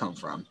 Where does that come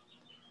from?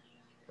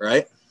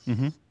 Right?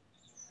 Mm-hmm.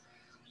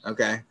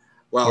 Okay.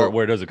 Well,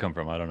 where does it come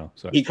from? I don't know.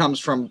 Sorry. It comes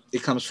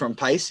from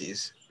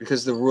Pisces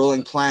because the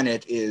ruling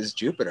planet is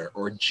Jupiter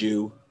or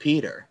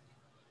Jupiter.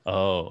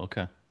 Oh,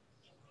 okay.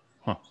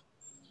 Huh.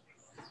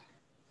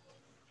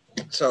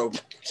 So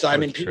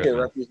Simon Peter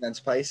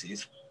represents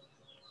Pisces.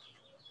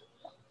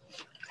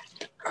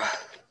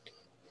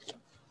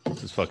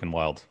 This is fucking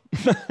wild.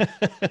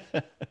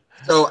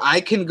 So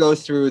I can go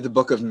through the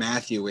book of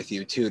Matthew with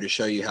you too to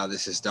show you how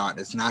this is done.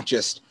 It's not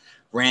just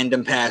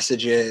random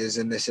passages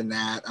and this and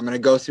that. I'm going to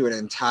go through an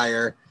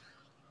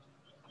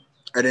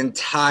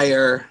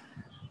entire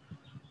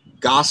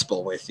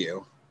gospel with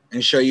you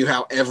and show you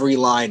how every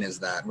line is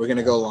that. We're going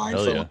to go line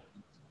for line.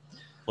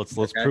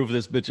 Let's prove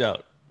this bitch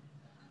out.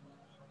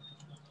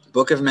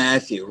 Book of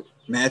Matthew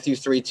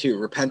 3:2.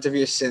 Repent of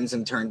your sins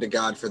and turn to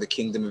God, for the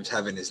kingdom of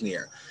heaven is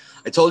near.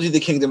 I told you the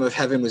kingdom of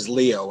heaven was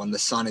Leo when the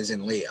sun is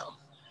in Leo.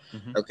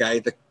 Mm-hmm.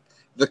 Okay,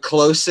 the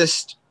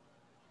closest.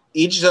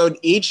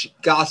 Each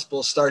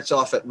gospel starts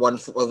off at one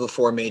of the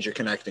four major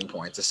connecting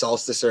points, a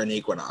solstice or an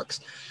equinox.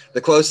 The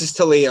closest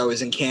to Leo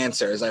is in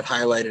Cancer, as I've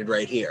highlighted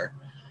right here.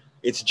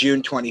 It's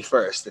June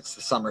 21st. It's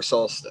the summer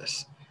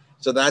solstice.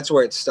 So that's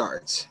where it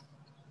starts.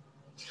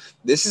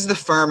 This is the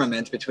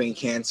firmament between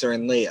Cancer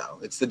and Leo.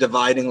 It's the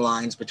dividing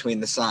lines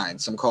between the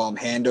signs. Some call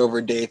them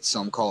handover dates.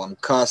 Some call them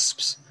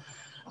cusps.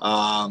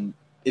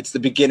 It's the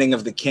beginning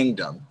of the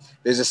kingdom.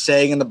 There's a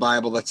saying in the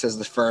Bible that says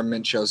the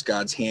firmament shows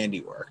God's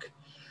handiwork.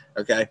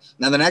 Okay.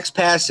 Now the next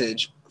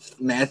passage,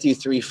 Matthew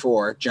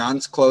 3:4,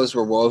 John's clothes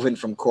were woven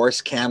from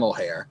coarse camel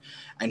hair,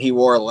 and he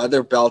wore a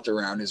leather belt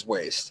around his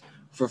waist.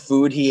 For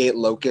food, he ate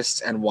locusts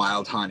and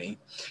wild honey.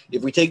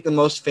 If we take the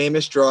most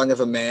famous drawing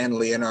of a man,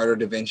 Leonardo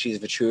da Vinci's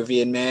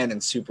Vitruvian Man,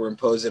 and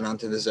superimpose it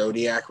onto the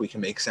zodiac, we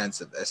can make sense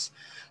of this.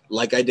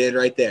 Like I did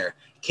right there.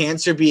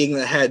 Cancer being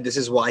the head, this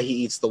is why he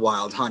eats the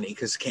wild honey,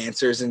 because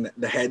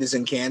the head is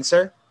in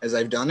Cancer, as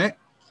I've done it.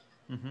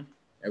 Mm-hmm.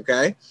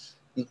 Okay?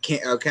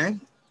 Okay?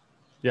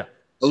 Yeah.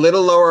 A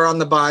little lower on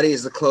the body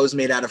is the clothes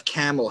made out of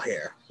camel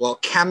hair. Well,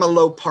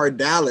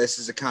 Camelopardalis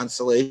is a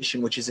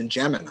constellation which is in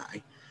Gemini.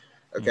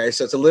 Okay,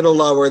 so it's a little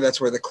lower. That's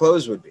where the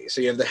clothes would be.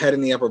 So you have the head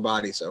and the upper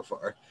body so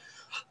far.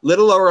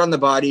 Little lower on the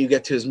body, you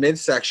get to his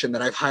midsection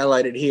that I've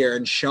highlighted here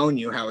and shown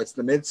you how it's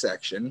the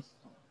midsection.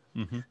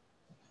 Mm-hmm.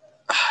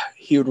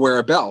 He would wear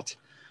a belt.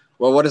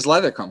 Well, what does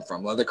leather come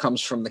from? Leather comes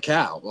from the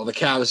cow. Well, the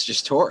cow is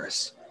just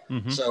Taurus.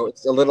 Mm-hmm. So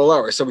it's a little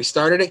lower. So we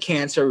started at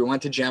Cancer, we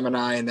went to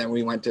Gemini, and then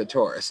we went to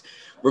Taurus.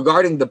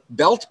 Regarding the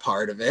belt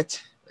part of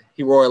it,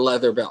 he wore a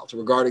leather belt.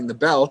 Regarding the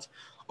belt,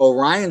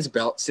 Orion's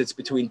belt sits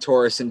between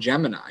Taurus and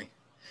Gemini.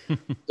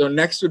 So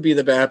next would be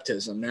the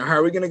baptism. Now, how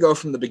are we going to go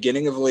from the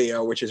beginning of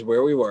Leo, which is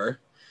where we were,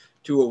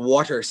 to a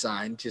water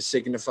sign to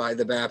signify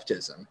the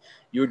baptism?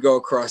 You would go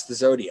across the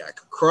zodiac.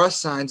 Cross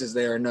signs, as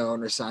they are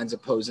known, are signs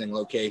opposing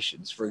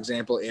locations. For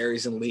example,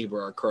 Aries and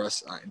Libra are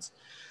cross signs.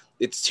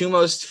 Its two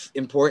most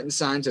important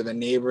signs are the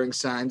neighboring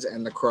signs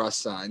and the cross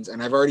signs.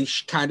 And I've already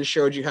kind of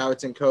showed you how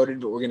it's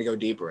encoded, but we're going to go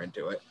deeper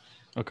into it.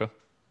 Okay.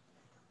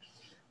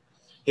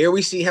 Here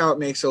we see how it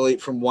makes a leap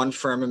from one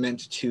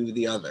firmament to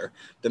the other.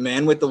 The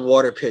man with the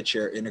water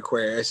pitcher in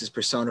Aquarius is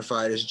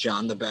personified as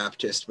John the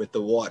Baptist with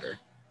the water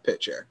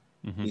pitcher.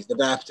 Mm-hmm. He's the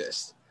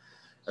Baptist.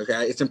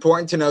 Okay. It's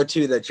important to know,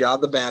 too, that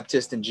John the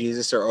Baptist and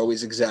Jesus are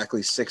always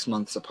exactly 6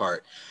 months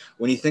apart.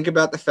 When you think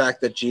about the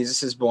fact that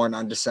Jesus is born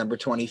on December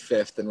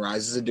 25th and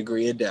rises a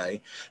degree a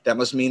day, that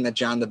must mean that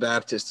John the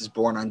Baptist is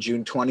born on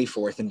June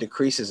 24th and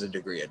decreases a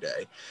degree a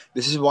day.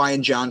 This is why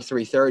in John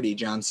 3:30,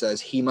 John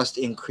says, he must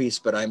increase,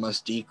 but I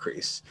must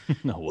decrease.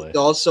 No way. It's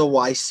also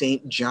why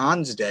St.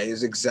 John's Day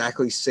is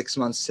exactly 6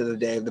 months to the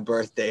day of the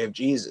birthday of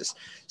Jesus.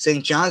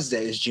 St. John's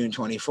Day is June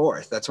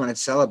 24th. That's when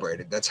it's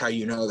celebrated. That's how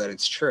you know that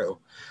it's true.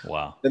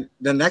 Wow.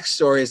 The next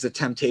story is the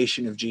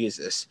temptation of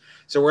Jesus.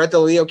 So we're at the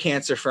Leo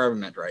Cancer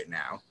firmament right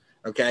now.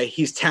 Okay,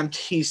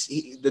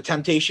 the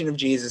temptation of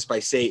Jesus by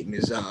Satan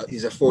is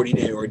he's a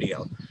 40-day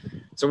ordeal.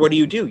 So what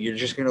do? You're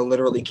just going to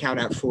literally count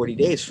out 40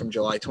 days from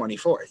July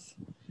 24th.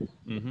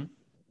 Mm-hmm.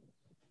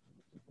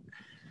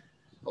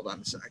 Hold on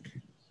a sec.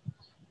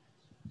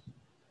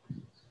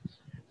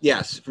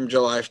 Yes, from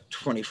July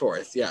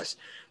 24th. Yes.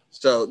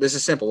 So this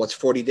is simple. What's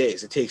 40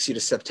 days? It takes you to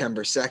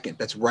September 2nd.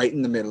 That's right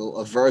in the middle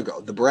of Virgo,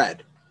 the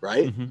bread,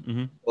 right?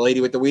 Mm-hmm. The lady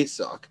with the wheat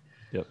stalk.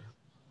 Yep.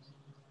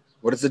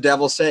 What does the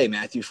devil say?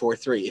 Matthew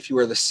 4:3. If you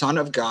are the Son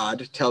of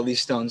God, tell these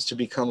stones to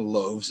become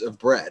loaves of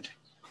bread.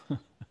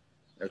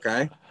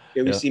 Okay?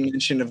 Here we see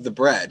mention of the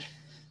bread.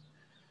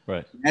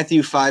 Right.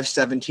 Matthew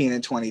 5:17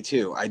 and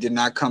 22. I did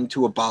not come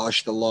to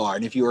abolish the law,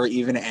 and if you are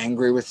even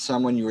angry with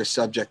someone, you are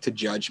subject to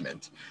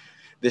judgment.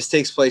 This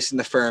takes place in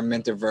the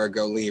firmament of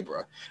Virgo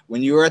Libra.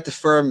 When you are at the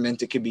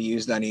firmament, it could be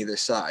used on either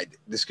side.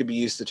 This could be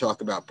used to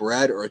talk about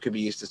bread, or it could be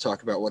used to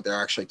talk about what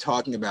they're actually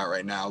talking about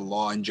right now,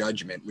 law and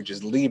judgment, which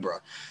is Libra.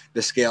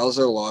 The scales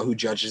are law who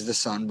judges the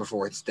sun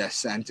before its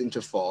descent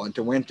into fall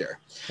into winter.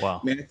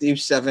 Wow. Matthew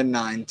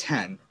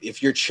 7:9-10.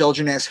 If your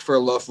children ask for a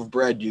loaf of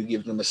bread, you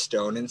give them a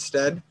stone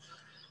instead.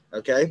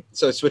 Okay,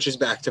 so it switches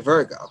back to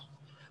Virgo.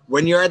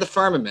 When you're at the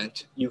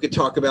firmament, you could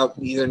talk about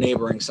either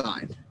neighboring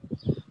sign.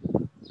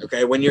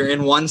 Okay, when you're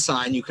in one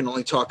sign, you can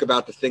only talk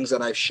about the things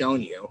that I've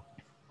shown you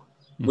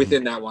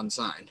within that one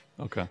sign.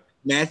 Okay.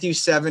 Matthew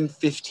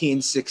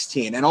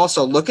 7:15-16. And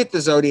also look at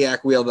the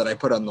zodiac wheel that I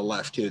put on the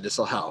left too. This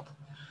will help.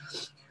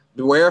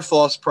 Beware of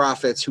false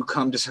prophets who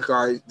come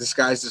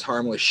disguised as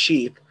harmless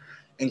sheep.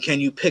 And can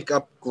you pick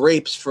up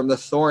grapes from the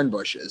thorn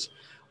bushes?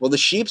 Well, the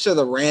sheeps are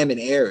the ram in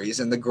Aries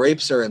and the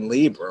grapes are in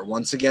Libra.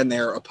 Once again, they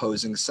are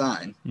opposing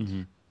sign.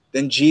 Mm-hmm.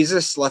 Then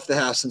Jesus left the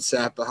house and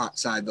sat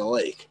beside the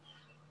lake.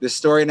 This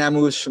story now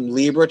moves from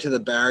Libra to the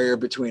barrier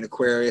between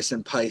Aquarius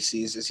and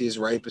Pisces as he is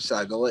right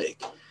beside the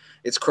lake.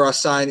 Its cross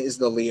sign is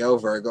the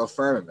Leo-Virgo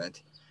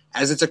firmament.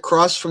 As it's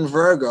across from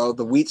Virgo,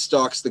 the wheat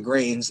stalks the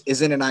grains,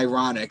 isn't it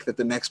ironic that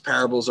the next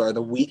parables are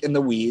the wheat and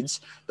the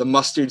weeds, the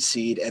mustard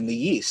seed, and the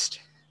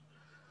yeast?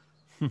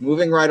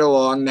 Moving right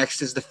along,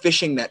 next is the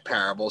fishing net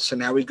parable. So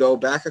now we go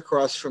back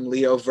across from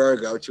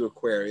Leo-Virgo to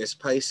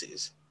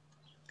Aquarius-Pisces.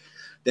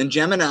 Then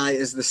Gemini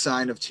is the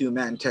sign of two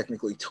men,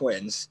 technically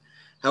twins.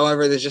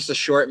 However, there's just a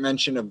short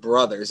mention of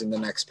brothers in the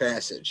next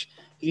passage.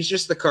 He's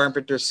just the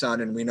carpenter's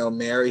son, and we know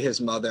Mary, his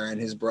mother, and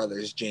his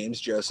brothers, James,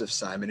 Joseph,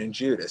 Simon, and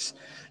Judas.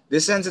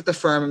 This ends at the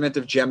firmament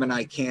of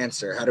Gemini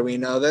Cancer. How do we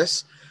know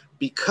this?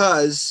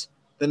 Because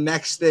the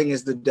next thing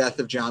is the death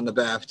of John the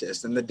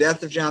Baptist. And the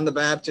death of John the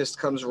Baptist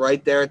comes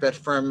right there at that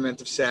firmament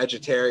of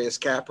Sagittarius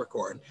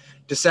Capricorn,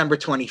 December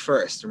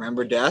 21st.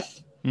 Remember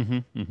death? Mm-hmm,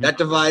 mm-hmm. That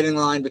dividing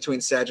line between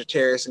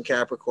Sagittarius and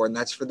Capricorn,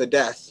 that's for the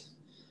death.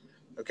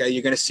 Okay,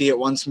 you're going to see it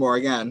once more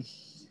again.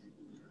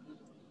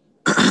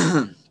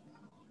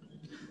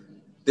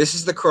 This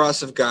is the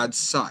cross of God's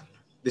Son.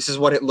 This is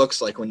what it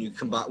looks like when you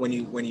combine, when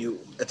you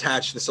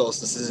attach the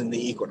solstices and the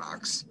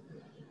equinox.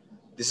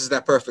 This is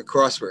that perfect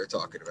cross we were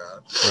talking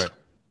about. Right.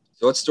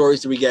 So what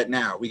stories do we get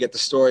now? We get the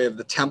story of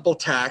the temple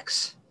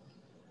tax.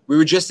 We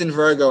were just in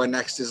Virgo, and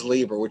next is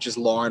Libra, which is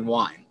law and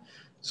wine.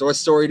 So what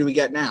story do we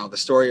get now? The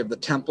story of the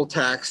temple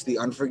tax, the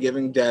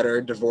unforgiving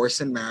debtor, divorce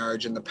and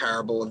marriage, and the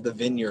parable of the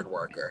vineyard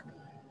worker.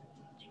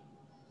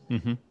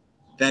 Mm-hmm.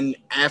 Then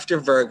after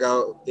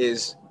Virgo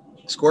is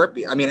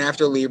Scorpio.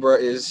 After Libra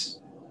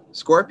is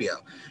Scorpio.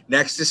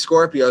 Next is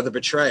Scorpio, the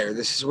betrayer.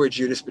 This is where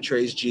Judas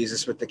betrays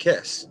Jesus with the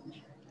kiss.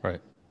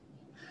 Right.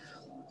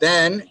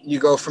 Then you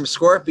go from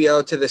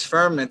Scorpio to this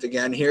firmament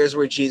again. Here's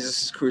where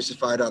Jesus is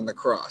crucified on the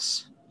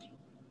cross.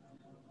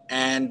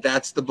 And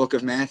that's the book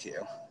of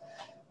Matthew.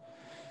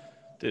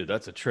 Dude,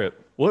 that's a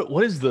trip.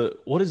 What is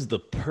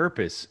the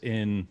purpose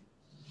in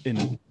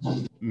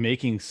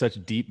making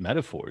such deep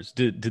metaphors?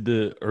 Did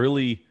the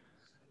early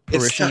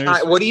parishioners?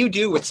 What do you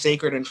do with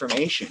sacred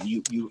information?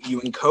 You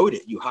encode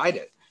it. You hide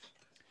it.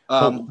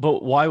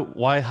 But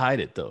why hide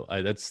it though?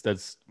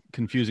 That's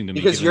confusing to me.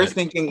 Because you're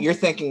thinking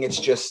it's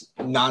just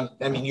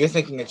you're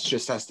thinking it's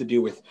just has to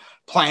do with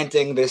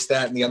planting this,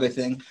 that, and the other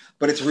thing.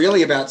 But it's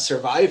really about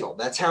survival.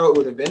 That's how it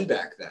would have been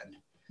back then.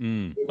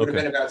 It would have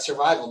been about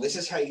survival. This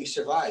is how you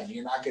survive.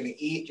 You're not going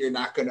to eat. You're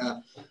not going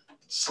to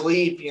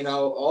sleep.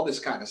 All this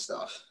kind of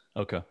stuff.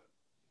 Okay,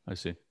 I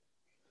see.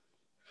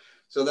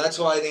 So that's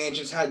why the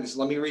ancients had this.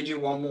 Let me read you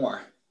one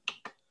more.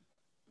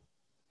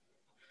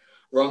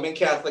 Roman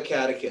Catholic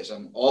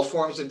Catechism. All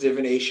forms of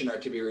divination are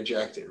to be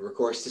rejected.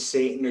 Recourse to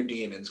Satan or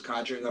demons,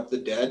 conjuring up the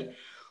dead,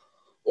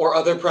 or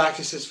other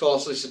practices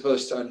falsely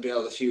supposed to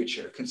unveil the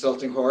future.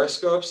 Consulting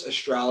horoscopes,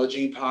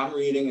 astrology, palm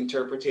reading,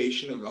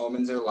 interpretation of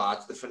omens or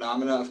lots, the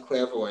phenomena of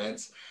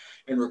clairvoyance,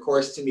 and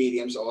recourse to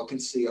mediums all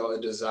conceal a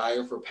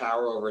desire for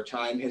power over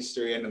time,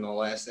 history, and in the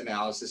last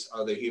analysis,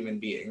 other human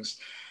beings,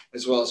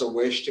 as well as a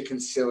wish to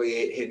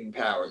conciliate hidden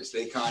powers.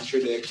 They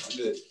contradict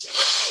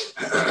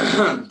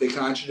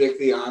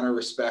the honor,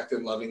 respect,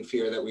 and loving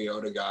fear that we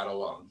owe to God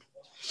alone.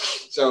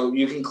 So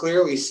you can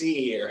clearly see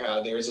here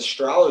how there's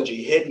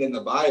astrology hidden in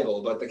the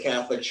Bible, but the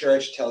Catholic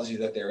Church tells you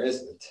that there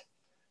isn't.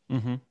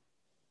 Mm-hmm.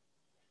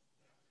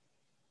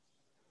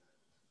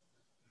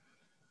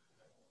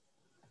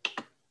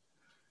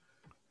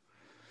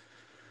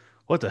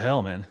 What the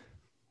hell, man?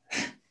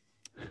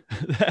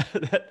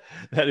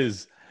 that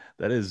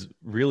is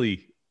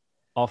really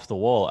off the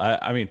wall.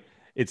 I mean,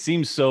 it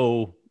seems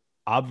so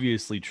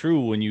obviously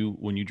true when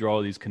you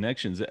draw these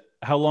connections.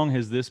 How long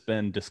has this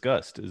been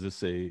discussed? Is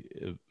this a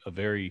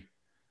very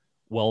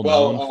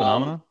well-known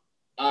phenomenon?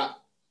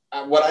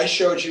 What I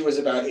showed you was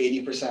about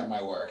 80% of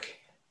my work.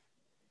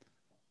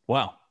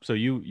 Wow. So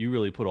you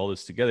really put all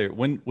this together.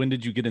 When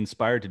did you get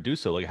inspired to do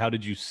so? Like, how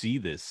did you see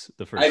this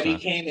the first time? I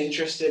became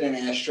interested in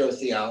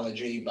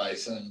astrotheology by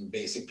some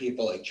basic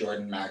people like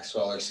Jordan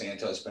Maxwell or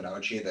Santos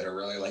Bonacci that are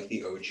really like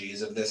the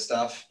OGs of this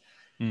stuff.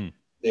 Mm.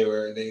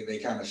 They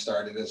kind of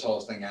started this whole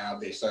thing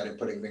out. They started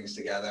putting things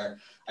together.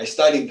 I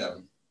studied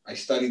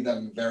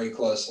them very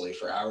closely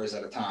for hours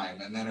at a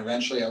time. And then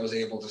eventually I was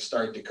able to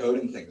start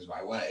decoding things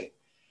my way,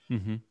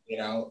 mm-hmm.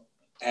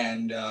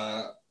 And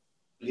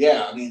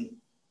yeah, I mean,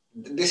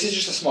 this is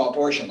just a small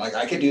portion. Like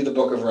I could do the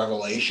book of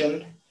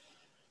Revelation.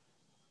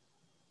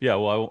 Yeah,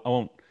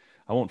 well,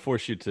 I won't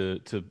force you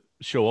to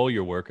show all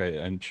your work.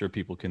 I'm sure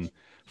people can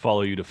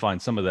follow you to find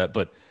some of that.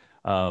 But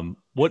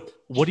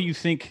what do you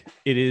think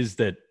it is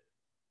that?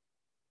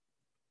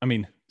 I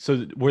mean,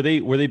 so were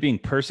they being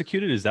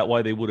persecuted? Is that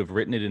why they would have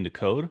written it into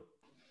code?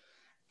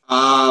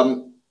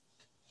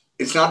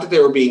 It's not that they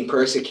were being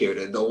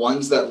persecuted. The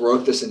ones that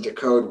wrote this into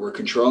code were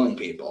controlling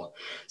people.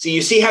 So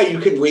you see how you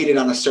can read it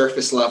on a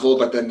surface level,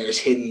 but then there's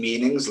hidden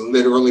meanings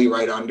literally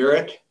right under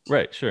it?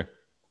 Right, sure.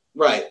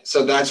 Right.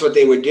 So that's what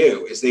they would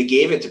do, is they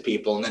gave it to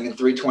people. And then in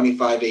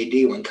 325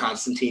 AD, when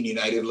Constantine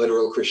united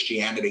literal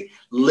Christianity,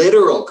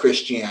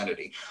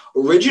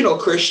 original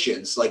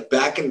Christians, like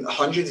back in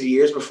hundreds of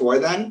years before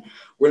then,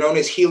 were known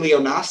as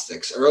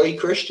Helionostics. Early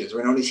Christians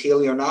were known as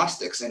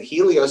Helionostics. And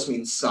Helios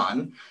means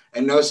sun,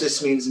 and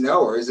Gnosis means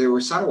knower, as they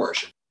were sun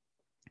worship.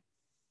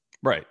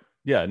 Right.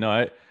 Yeah.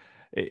 No,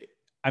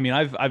 I mean,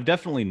 I've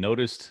definitely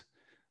noticed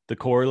the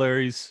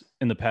corollaries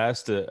in the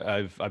past.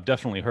 I've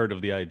definitely heard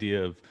of the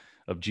idea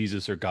of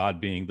Jesus or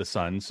God being the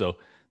sun. So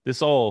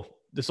this all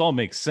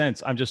makes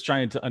sense. I'm just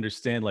trying to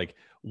understand, like,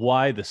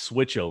 why the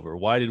switch over?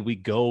 Why did we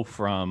go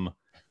from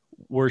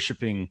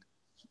worshiping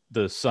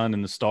the sun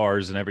and the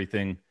stars and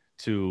everything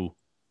to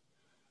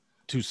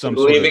some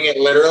believing it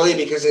literally,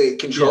 because it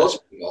controls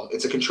people.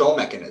 It's a control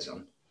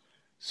mechanism.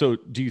 So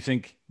do you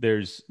think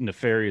there's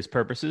nefarious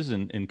purposes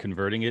in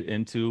converting it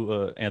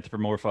into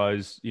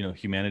anthropomorphized,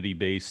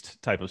 humanity-based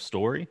type of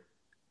story?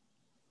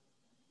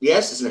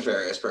 Yes, it's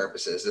nefarious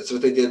purposes. That's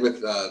what they did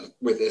with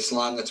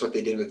Islam. That's what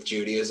they did with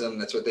Judaism.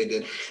 That's what they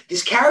did.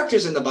 These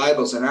characters in the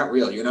Bibles are not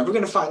real. You're never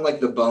going to find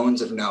like the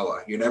bones of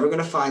Noah. You're never going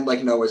to find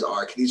like Noah's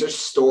Ark. These are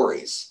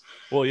stories.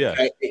 Well, yeah.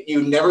 Okay?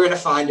 You're never going to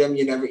find them.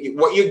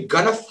 What you're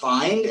going to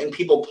find, and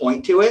people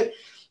point to it,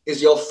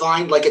 is you'll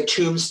find like a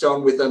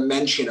tombstone with a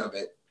mention of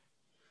it.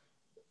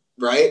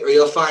 Right? Or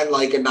you'll find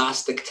like a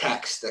Gnostic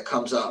text that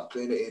comes up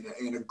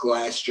in a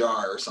glass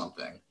jar or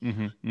something.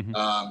 Mm-hmm,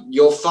 mm-hmm.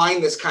 You'll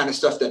find this kind of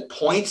stuff that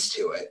points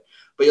to it,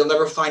 but you'll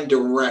never find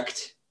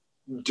direct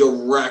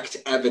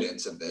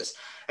evidence of this.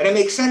 And it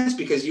makes sense,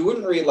 because you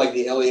wouldn't read like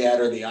the Iliad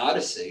or the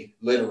Odyssey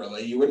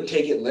literally. You wouldn't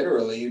take it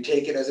literally. You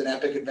take it as an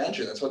epic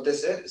adventure. That's what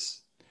this is.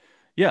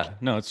 Yeah,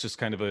 no, it's just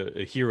kind of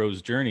a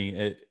hero's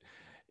journey.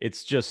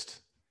 It's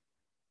just,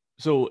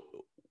 so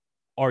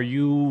are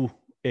you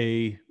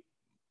a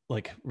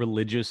like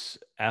religious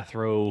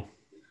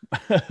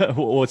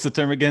what's the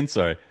term again?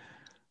 Sorry.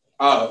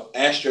 Oh,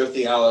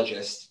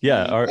 astrotheologist.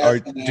 Yeah. I'm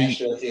an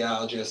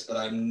astrotheologist, but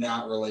I'm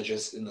not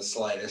religious in the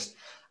slightest.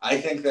 I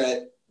think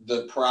that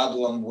the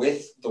problem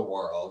with the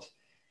world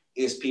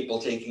is people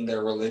taking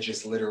their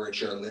religious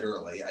literature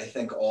literally. I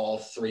think all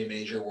three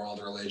major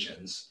world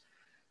religions,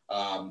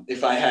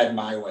 if I had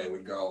my way,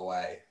 would go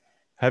away.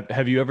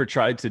 Have you ever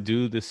tried to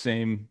do the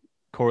same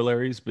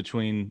corollaries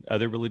between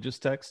other religious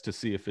texts to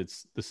see if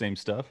it's the same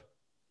stuff?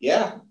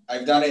 Yeah,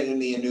 I've done it in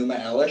the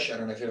Enuma Elish. I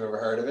don't know if you've ever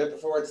heard of it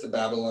before. It's the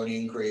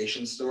Babylonian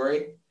creation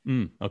story.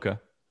 Okay.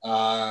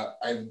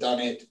 I've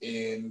done it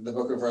in the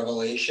Book of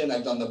Revelation.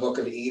 I've done the Book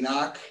of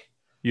Enoch.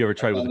 You ever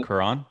tried with the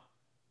Quran?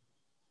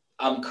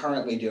 I'm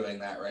currently doing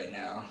that right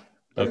now.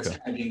 But okay. It's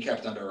kind of being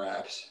kept under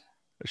wraps.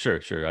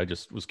 Sure. I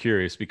just was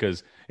curious,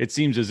 because it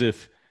seems as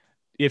if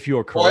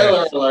you're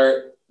correct. Spoiler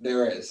alert,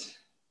 there is.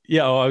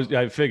 Yeah,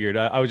 I figured.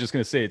 I was just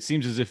going to say, it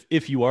seems as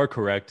if you are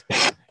correct,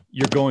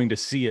 you're going to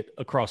see it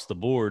across the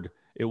board.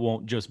 It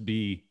won't just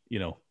be,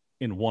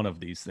 in one of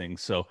these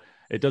things. So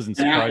it doesn't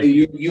surprise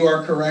me. You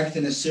are correct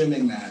in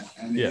assuming that.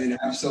 And it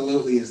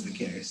absolutely is the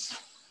case.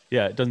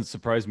 Yeah, it doesn't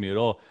surprise me at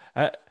all.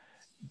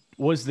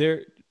 Is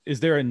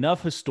there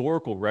enough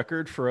historical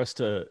record for us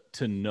to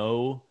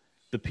know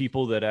the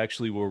people that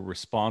actually were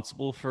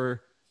responsible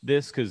for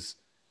this? Because,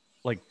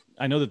 like,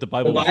 I know that the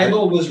Bible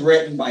was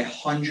written by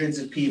hundreds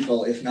of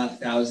people, if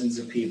not thousands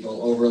of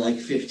people, over like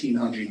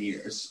 1,500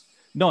 years.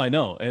 No, I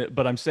know,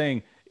 but I'm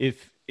saying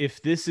if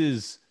this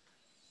is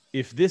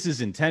if this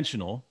is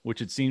intentional,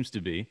 which it seems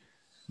to be,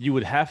 you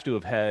would have to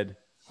have had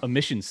a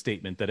mission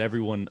statement that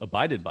everyone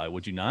abided by,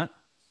 would you not?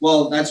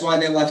 Well, that's why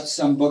they left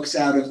some books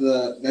out of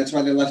the. That's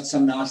why they left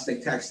some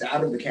Gnostic texts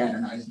out of the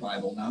canonized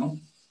Bible. No.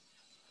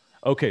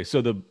 Okay,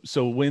 so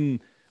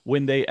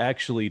when they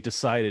actually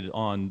decided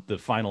on the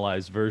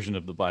finalized version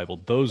of the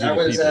Bible, those That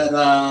are the was people.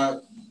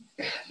 at.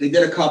 They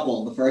did a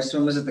couple. The first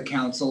one was at the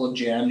Council of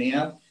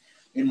Jamnia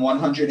in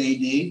 100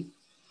 AD,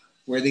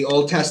 where the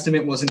Old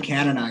Testament wasn't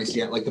canonized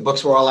yet. Like the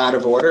books were all out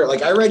of order.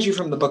 Like I read you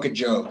from the Book of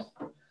Job.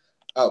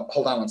 Oh,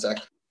 hold on one sec.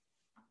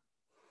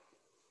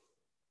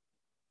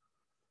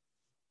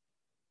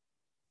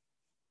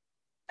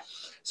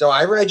 So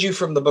I read you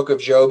from the Book of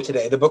Job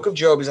today. The Book of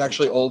Job is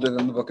actually older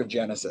than the Book of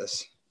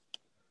Genesis.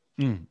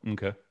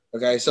 Okay.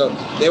 Okay, so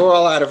they were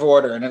all out of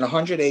order. And in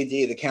 100 AD,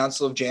 the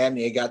Council of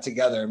Jamnia got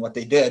together. And what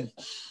they did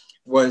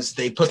was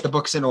they put the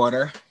books in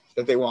order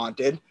that they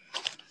wanted.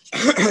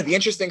 The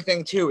interesting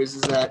thing, too,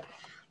 is that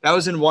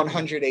was in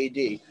 100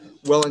 AD.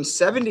 Well, in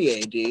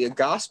 70 AD, a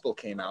gospel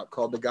came out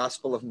called the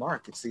Gospel of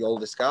Mark. It's the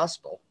oldest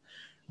gospel.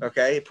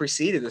 Okay, it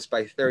preceded this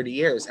by 30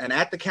 years. And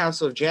at the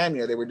Council of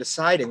Jamnia, they were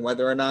deciding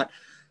whether or not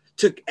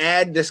to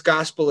add this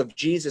gospel of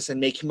Jesus and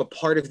make him a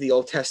part of the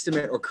Old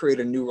Testament or create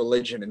a new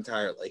religion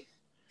entirely.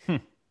 Do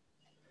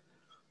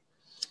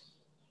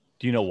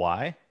you know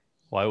why?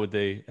 Why would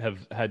they have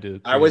had to?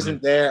 I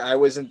wasn't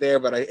there,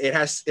 but it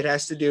has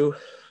to do.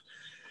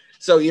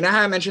 So you know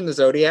how I mentioned the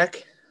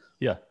zodiac?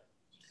 Yeah.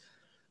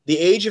 The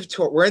age of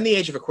we're in the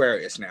age of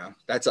Aquarius now.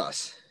 That's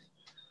us.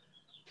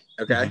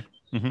 Okay.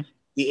 Mm-hmm.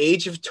 The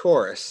age of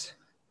Taurus.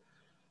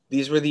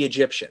 These were the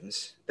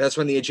Egyptians. That's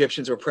when the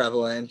Egyptians were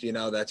prevalent. You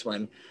know, that's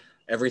when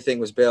everything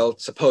was built,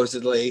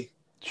 supposedly.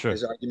 Sure.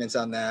 There's arguments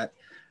on that.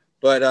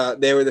 But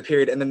they were the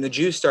period. And then the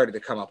Jews started to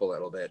come up a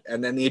little bit.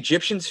 And then the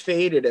Egyptians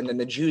faded. And then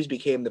the Jews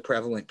became the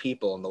prevalent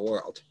people in the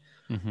world.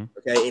 Mm-hmm.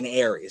 Okay. In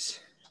Aries.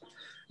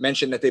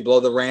 Mentioned that they blow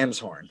the ram's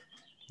horn.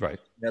 Right.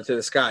 To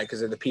the sky because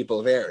they're the people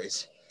of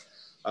Aries.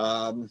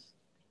 Have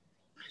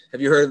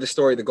you heard of the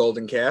story of the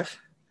golden calf?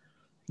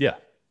 Yeah.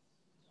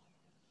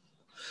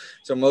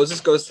 So Moses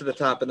goes to the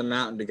top of the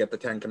mountain to get the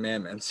 10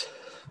 commandments.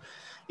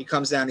 He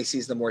comes down, he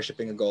sees them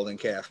worshiping a golden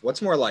calf.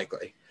 What's more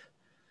likely?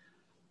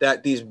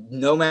 That these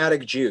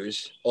nomadic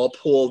Jews all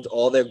pooled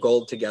all their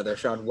gold together,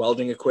 found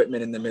welding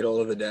equipment in the middle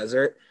of the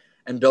desert,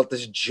 and built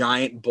this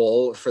giant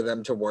bull for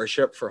them to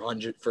worship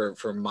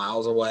for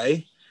miles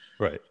away.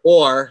 Right.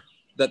 Or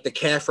that the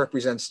calf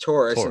represents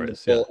Taurus and the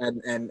bull, yeah.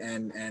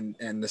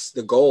 and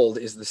the gold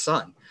is the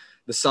sun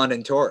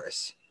in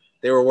Taurus.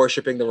 They were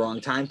worshiping the wrong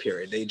time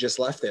period. They just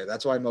left there.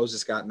 That's why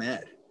Moses got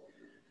mad.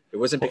 It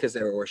wasn't because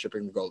they were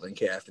worshiping the golden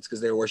calf. It's because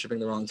they were worshiping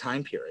the wrong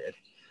time period.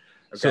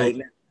 Okay.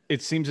 So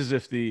it seems as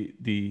if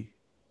the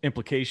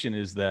implication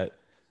is that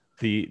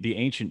the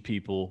ancient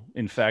people,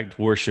 in fact,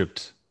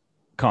 worshipped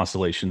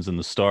constellations and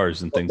the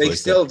stars and things like that. They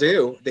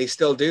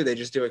still do. They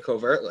just do it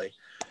covertly.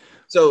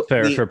 So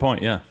fair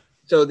point. Yeah.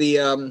 So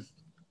the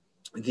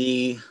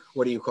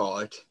what do you call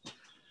it?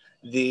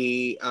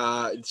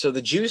 So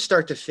the Jews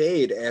start to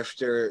fade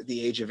after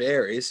the age of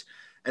Aries,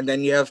 and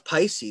then you have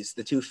Pisces,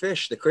 the two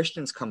fish. The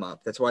Christians come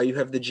up. That's why you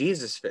have the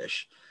Jesus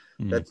fish.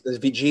 That's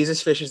the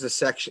Jesus fish is the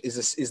section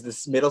is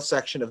this middle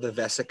section of the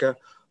Vesica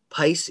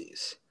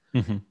Pisces.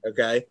 Mm-hmm.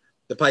 Okay,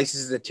 the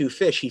Pisces is the two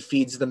fish. He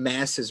feeds the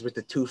masses with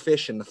the two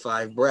fish and the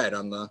 5 bread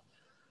on the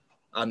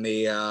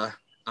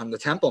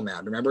Temple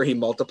Mount. Remember, he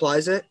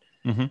multiplies it.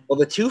 Mm-hmm. Well,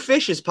 the two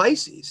fish is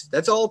Pisces.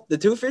 That's all. The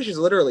two fish is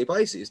literally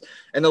Pisces,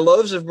 and the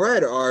loaves of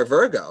bread are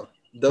Virgo.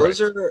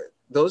 Those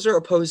are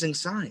opposing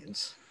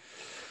signs.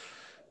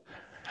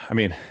 I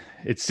mean,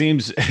 it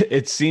seems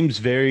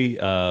very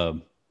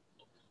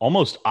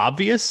almost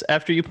obvious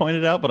after you point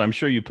it out, but I'm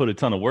sure you put a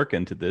ton of work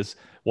into this.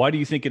 Why do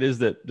you think it is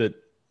that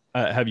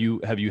have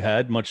you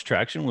had much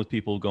traction with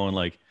people going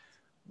like,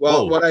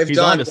 well, what I've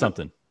done onto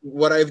something?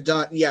 What I've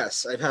done,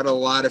 yes, I've had a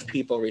lot of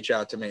people reach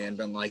out to me and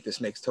been like, this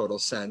makes total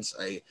sense.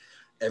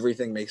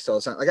 Everything makes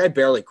total sense. Like, I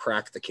barely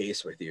cracked the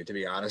case with you, to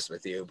be honest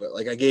with you, but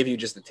like I gave you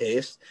just a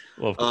taste.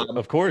 Well,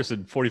 of course,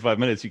 in 45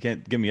 minutes, you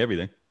can't give me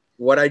everything.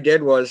 What I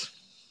did was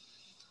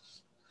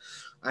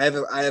I have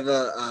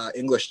a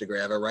English degree.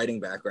 I have a writing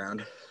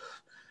background.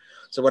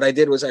 So what I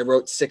did was I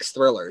wrote 6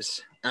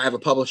 thrillers. I have a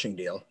publishing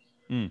deal.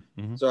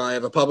 Mm-hmm. So I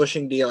have a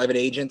publishing deal. I have an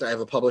agent. I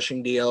have a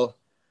publishing deal.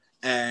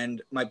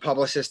 And my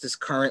publicist is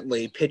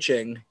currently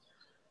pitching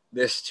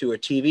this to a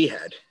TV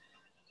head.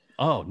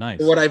 Oh, nice.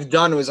 So what I've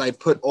done was I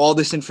put all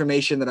this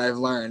information that I've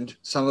learned,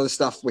 some of the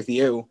stuff with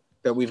you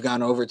that we've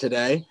gone over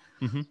today,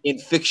 mm-hmm. in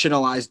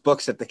fictionalized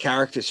books that the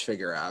characters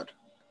figure out.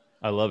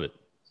 I love it.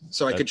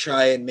 So I could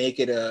try and make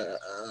it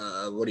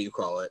what do you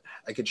call it?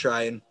 I could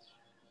try and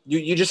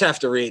you just have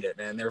to read it,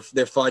 man.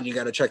 They're fun. You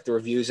got to check the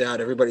reviews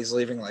out. Everybody's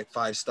leaving like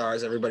 5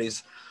 stars.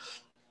 Everybody's.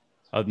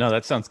 Oh, no,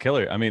 that sounds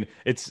killer. I mean,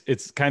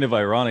 it's kind of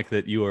ironic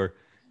that you are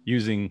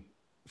using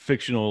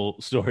fictional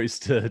stories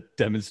to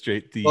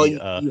demonstrate the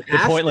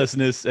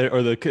pointlessness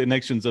or the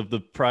connections of the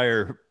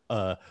prior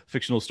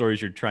fictional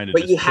stories you're trying to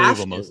but disprove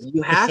almost.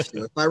 You have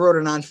to. If I wrote a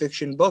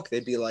nonfiction book,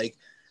 they'd be like,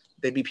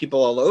 there'd be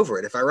people all over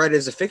it. If I write it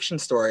as a fiction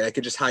story, I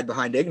could just hide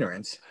behind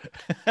ignorance.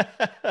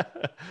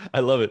 I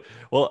love it.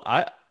 Well,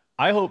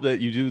 I hope that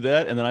you do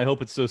that, and then I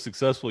hope it's so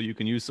successful you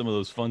can use some of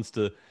those funds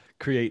to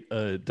create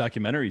a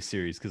documentary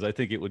series, because I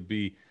think it would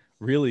be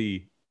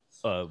really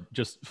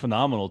just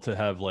phenomenal to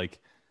have like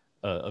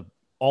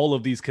all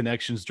of these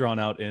connections drawn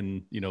out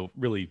in, you know,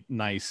 really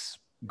nice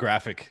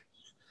graphic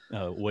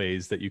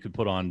ways that you could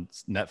put on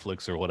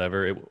Netflix or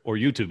whatever, or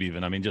YouTube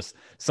even. I mean, just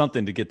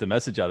something to get the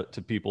message out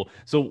to people.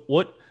 So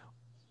what,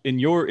 in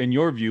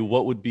your view,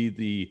 what would be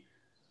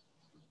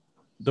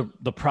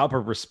the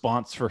proper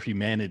response for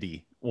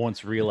humanity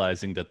once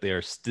realizing that they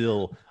are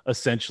still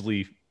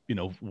essentially, you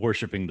know,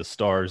 worshiping the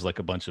stars like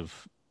a bunch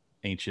of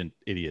ancient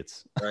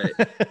idiots? Right.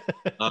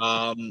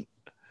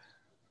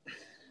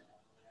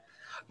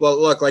 Well,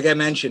 look, like I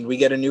mentioned, we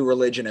get a new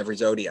religion every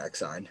zodiac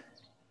sign.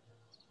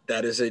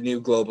 That is a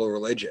new global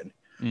religion.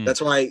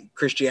 That's why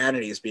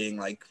Christianity is being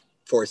like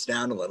forced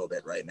down a little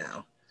bit right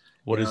now.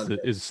 What is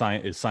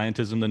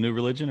scientism the new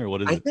religion, or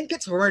what is it? I think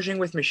it's merging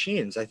with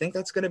machines. I think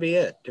that's going to be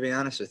it, to be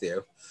honest with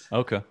you.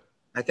 Okay.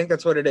 I think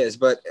that's what it is,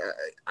 but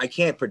I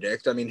can't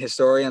predict. I mean,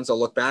 historians will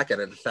look back at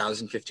it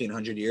 1,000,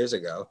 1,500 years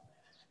ago.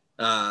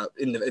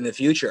 In the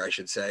future, I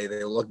should say,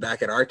 they'll look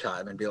back at our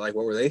time and be like,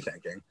 what were they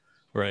thinking?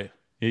 Right.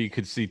 You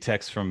could see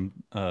texts from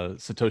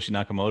Satoshi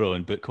Nakamoto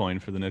and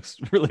Bitcoin for the next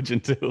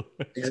religion too.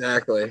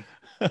 Exactly.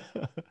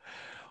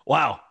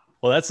 Wow.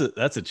 Well, that's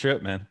a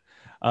trip, man.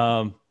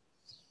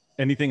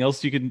 Anything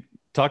else you can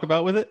talk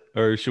about with it,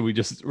 or should we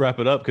just wrap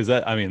it up? Because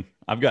I mean,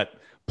 I've got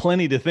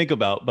plenty to think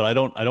about, but I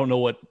don't know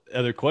what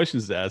other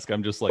questions to ask.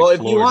 I'm just like, well,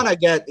 if you want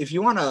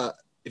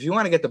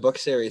to get the book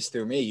series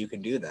through me, you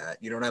can do that.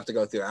 You don't have to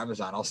go through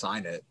Amazon. I'll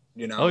sign it.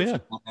 You know. Oh yeah.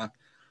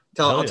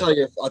 I'll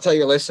tell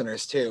your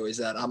listeners too, is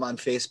that I'm on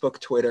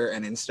Facebook, Twitter,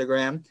 and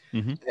Instagram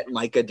at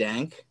Micah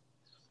Dank.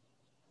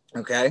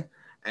 Okay.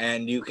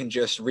 And you can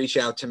just reach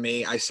out to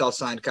me. I sell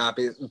signed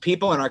copies.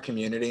 People in our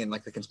community and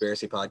like the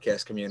conspiracy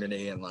podcast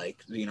community and like,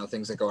 you know,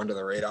 things that go under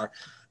the radar,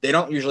 they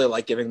don't usually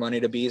like giving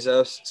money to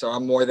Bezos. So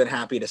I'm more than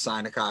happy to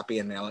sign a copy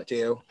and mail it to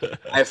you.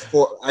 I have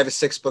a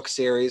 6-book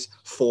series.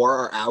 4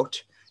 are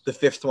out. The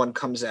 5th one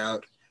comes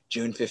out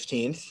June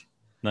 15th.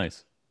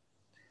 Nice.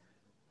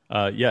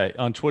 Yeah,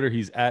 on Twitter,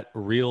 he's at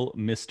Real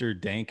Mr.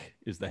 Dank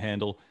is the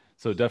handle.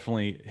 So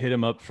definitely hit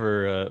him up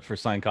for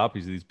signed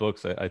copies of these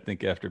books. I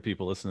think after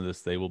people listen to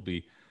this, they will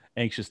be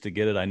anxious to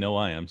get it. I know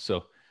I am.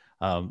 So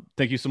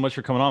thank you so much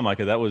for coming on,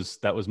 Micah. That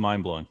was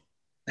mind blowing.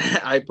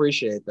 I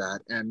appreciate that.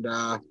 And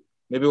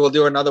maybe we'll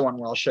do another one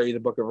where I'll show you the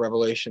book of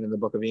Revelation and the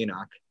book of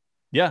Enoch.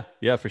 Yeah,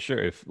 for sure.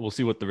 If we'll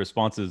see what the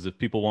response is. If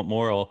people want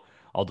more,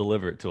 I'll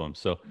deliver it to them.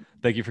 So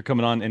thank you for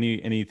coming on.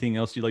 Anything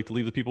else you'd like to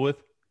leave the people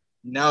with?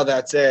 No,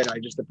 that's it. I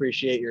just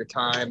appreciate your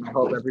time. I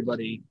hope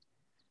everybody.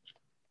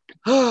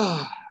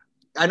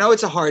 I know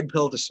it's a hard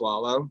pill to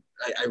swallow.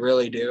 I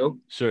really do.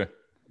 Sure.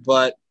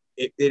 But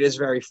it is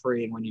very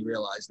freeing when you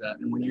realize that.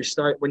 And when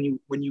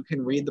you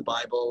can read the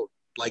Bible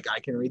like I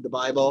can read the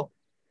Bible,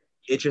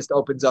 it just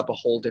opens up a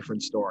whole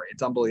different story.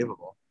 It's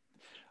unbelievable.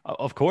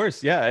 Of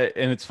course. Yeah.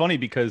 And it's funny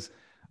because,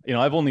 you know,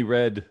 I've only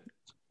read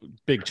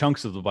big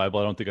chunks of the Bible.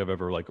 I don't think I've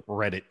ever like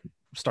read it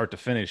start to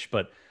finish,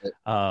 but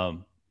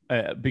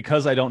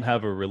because I don't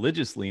have a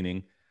religious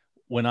leaning,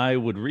 when I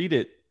would read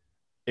it,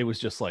 it was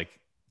just like,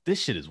 this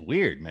shit is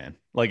weird, man.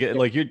 Like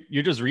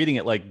you're just reading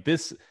it like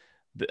this.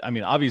 I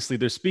mean, obviously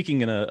they're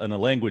speaking in a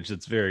language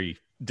that's very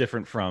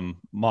different from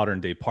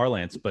modern day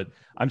parlance, but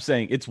I'm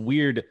saying it's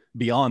weird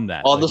beyond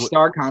that. All the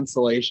star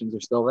constellations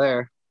are still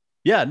there.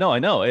 Yeah, no, I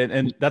know.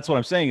 And that's what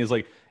I'm saying is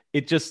like,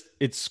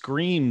 it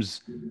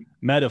screams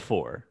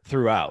metaphor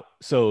throughout.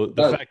 So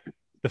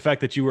the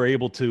fact that you were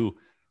able to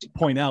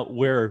point out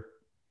where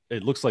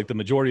it looks like the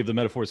majority of the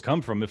metaphors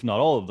come from, if not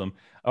all of them,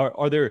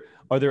 are there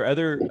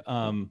other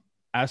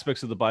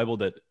aspects of the Bible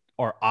that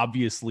are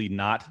obviously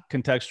not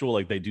contextual,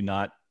 like they do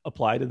not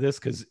apply to this?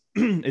 Because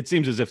it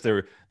seems as if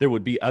there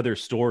would be other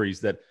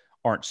stories that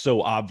aren't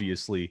so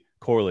obviously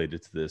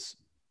correlated to this.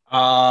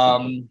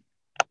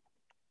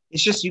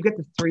 It's just you get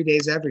the 3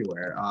 days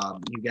everywhere.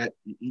 You get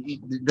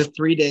the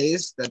 3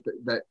 days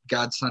that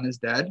God's son is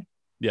dead.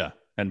 Yeah,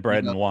 and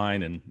bread and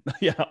wine and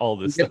all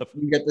this stuff.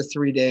 You get the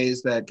 3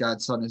 days that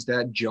God's son is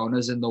dead.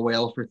 Jonah's in the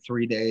whale for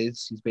 3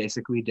 days. He's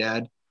basically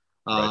dead.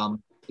 Right.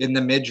 In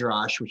the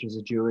Midrash, which is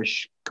a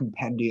Jewish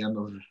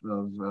compendium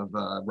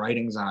of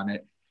writings on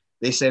it,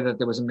 they say that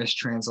there was a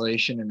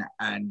mistranslation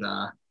and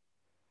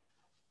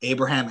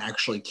Abraham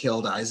actually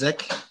killed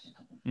Isaac.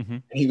 Mm-hmm.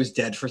 And he was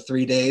dead for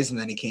 3 days and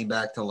then he came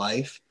back to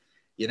life.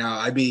 You know,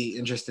 I'd be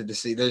interested to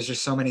see. There's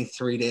just so many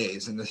 3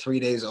 days, and the 3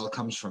 days all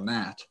comes from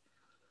that.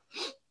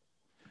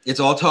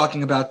 It's all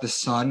talking about the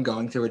sun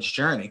going through its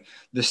journey.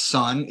 The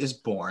sun is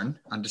born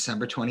on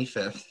December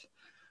 25th.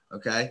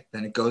 Okay.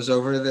 Then it goes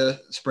over the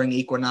spring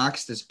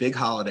equinox. There's big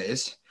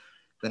holidays.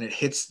 Then it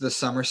hits the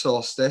summer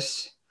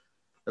solstice.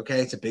 Okay.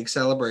 It's a big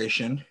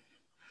celebration.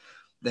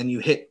 Then you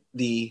hit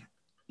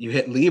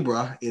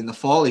Libra in the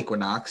fall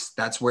equinox.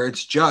 That's where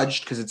it's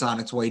judged because it's on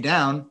its way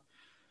down.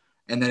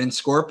 And then in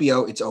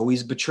Scorpio, it's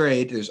always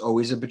betrayed. There's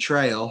always a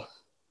betrayal.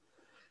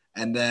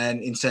 And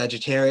then in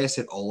Sagittarius,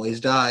 it always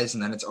dies,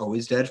 and then it's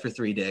always dead for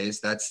 3 days.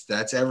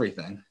 That's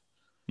everything.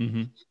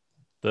 Mm-hmm.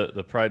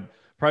 The pride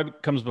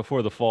comes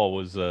before the fall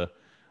was a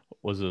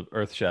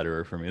earth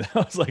shatterer for me. I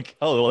was like,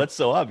 oh, well, that's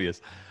so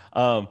obvious.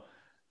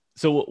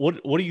 So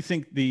what do you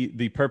think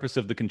the purpose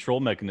of the control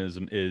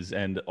mechanism is?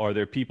 And are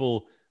there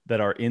people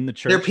that are in the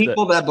church? There are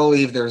people that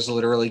believe there's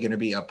literally going to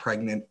be a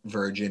pregnant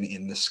virgin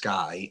in the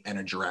sky and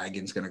a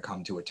dragon's going to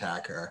come to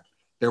attack her.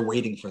 They're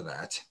waiting for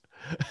that.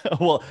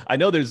 Well, I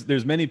know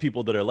there's many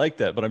people that are like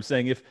that, but I'm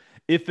saying if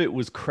it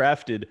was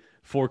crafted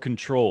for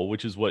control,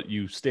 which is what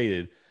you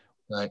stated,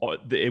 right,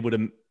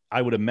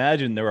 I would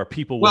imagine there are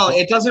people. Well,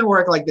 it doesn't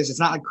work like this. It's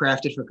not like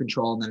crafted for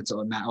control and then it's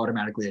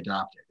automatically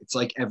adopted. It's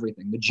like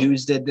everything. The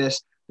Jews did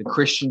this. The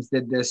Christians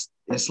did this.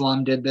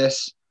 Islam did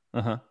this.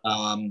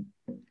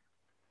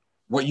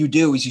 What you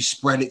do is you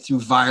spread it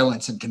through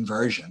violence and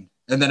conversion.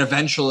 And then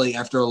eventually,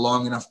 after a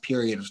long enough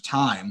period of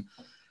time,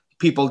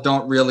 people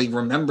don't really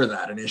remember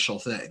that initial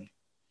thing.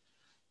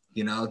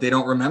 You know, they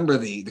don't remember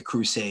the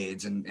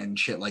Crusades and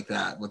shit like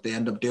that. What they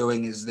end up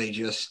doing is they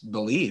just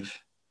believe.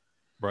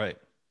 Right.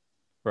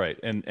 Right.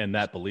 And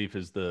that belief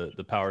is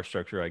the power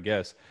structure, I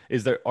guess.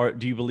 Do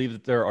you believe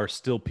that there are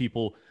still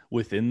people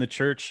within the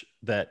church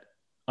that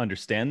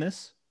understand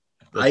this?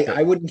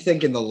 I wouldn't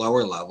think in the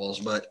lower levels,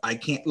 but I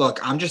can't look.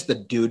 I'm just the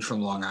dude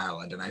from Long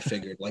Island, and I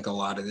figured like a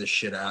lot of this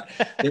shit out.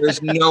 There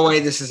is no way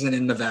this isn't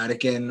in the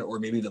Vatican, or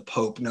maybe the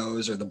Pope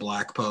knows, or the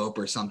Black Pope,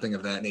 or something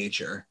of that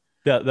nature.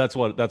 Yeah, that's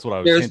what I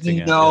was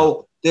hinting at.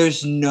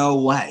 There's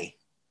no way.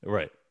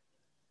 Right,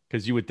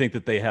 because you would think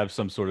that they have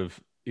some sort of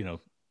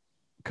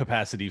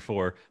capacity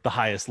for the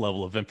highest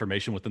level of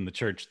information within the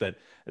church. That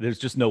there's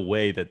just no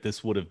way that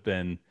this would have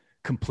been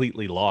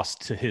completely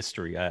lost to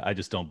history. I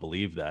just don't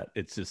believe that.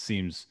 It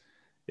seems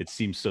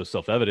so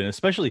self-evident.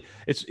 Especially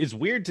it's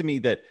weird to me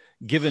that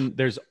given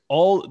there's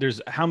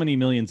how many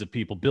millions of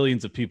people,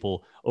 billions of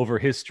people over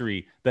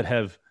history that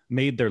have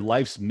made their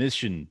life's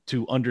mission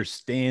to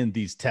understand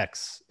these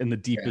texts in the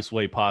deepest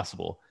way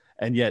possible,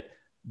 and yet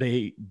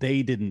they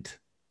didn't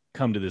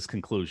come to this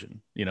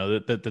conclusion.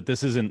 That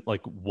this isn't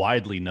like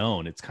widely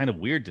known. It's kind of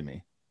weird to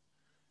me.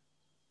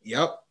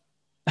 Yep.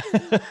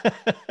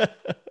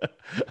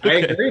 I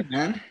agree,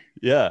 man.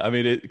 Yeah, I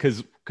mean,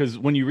 because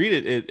when you read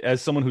it,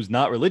 as someone who's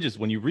not religious,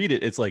 when you read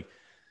it, it's like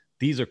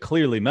these are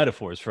clearly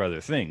metaphors for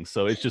other things.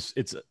 So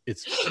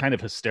it's kind of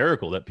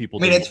hysterical that people.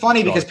 I mean, it's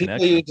funny because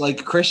people use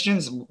like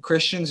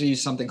Christians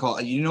use something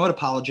called, you know what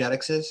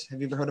apologetics is?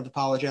 Have you ever heard of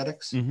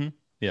apologetics? Mm-hmm.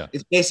 Yeah,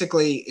 it's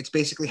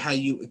basically how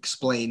you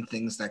explain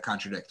things that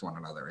contradict one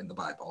another in the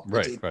Bible.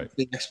 Right.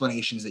 The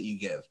explanations that you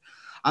give.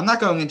 I'm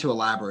not going into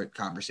elaborate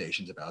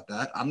conversations about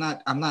that. I'm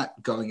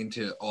not going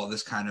into all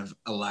this kind of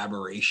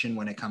elaboration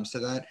when it comes to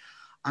that.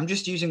 I'm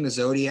just using the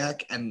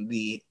zodiac and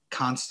the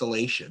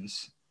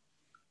constellations,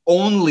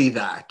 only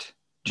that,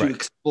 to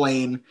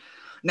explain.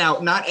 Now,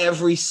 not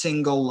every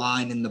single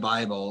line in the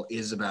Bible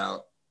is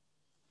about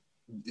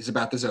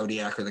the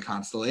zodiac or the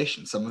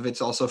constellation. Some of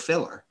it's also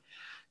filler,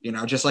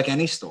 just like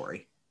any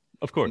story.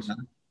 Of course.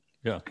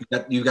 Yeah.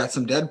 You got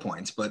some dead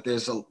points, but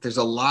there's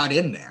a lot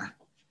in there.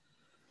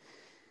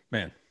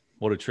 Man,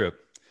 what a trip.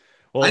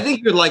 Well, I think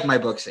you'd like my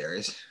book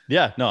series.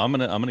 Yeah, no, I'm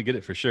gonna get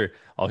it for sure.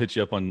 I'll hit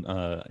you up on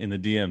in the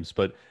DMs.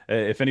 But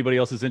if anybody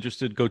else is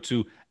interested, go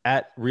to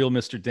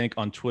 @RealMrDank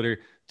on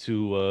Twitter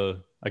to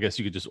I guess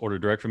you could just order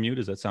direct from you.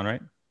 Does that sound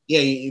right?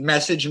 Yeah, you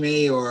message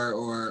me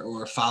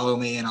or follow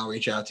me and I'll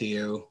reach out to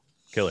you.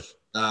 Kill it.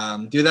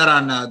 Do that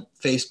on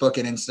Facebook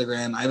and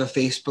Instagram. I have a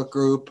Facebook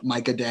group,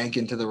 Micah Dank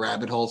Into the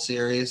Rabbit Hole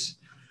series.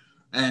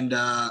 And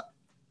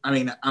I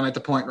mean, I'm at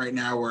the point right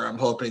now where I'm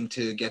hoping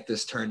to get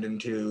this turned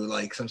into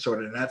like some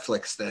sort of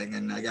Netflix thing.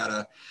 And I got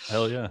a I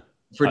hope it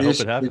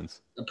happens.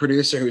 A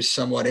producer who's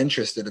somewhat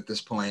interested at this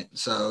point.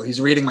 So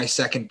he's reading my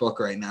second book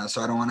right now. So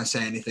I don't want to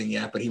say anything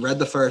yet, but he read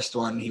the first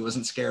one. He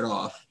wasn't scared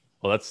off.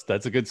 Well,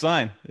 that's a good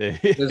sign.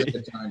 It is a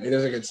good sign. It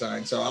is a good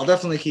sign. So I'll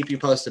definitely keep you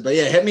posted. But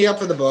yeah, hit me up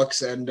for the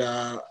books, and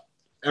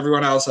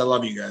everyone else, I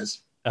love you guys.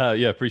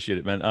 Yeah, appreciate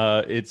it, man.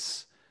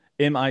 It's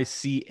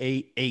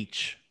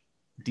MICAHDANK.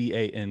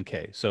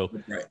 So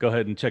Go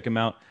ahead and check him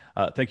out.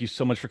 Thank you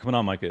so much for coming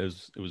on, Micah.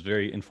 It was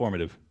very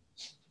informative.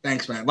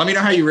 Thanks, man. Let me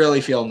know how you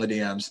really feel in the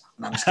DMs.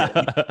 I'm just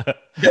kidding.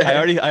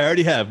 I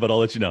already have, but I'll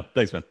let you know.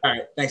 Thanks, man. All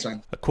right. Thanks,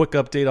 man. A quick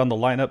update on the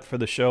lineup for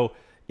the show.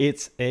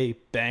 It's a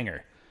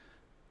banger.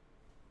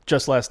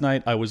 Just last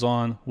night, I was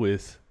on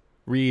with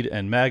Reed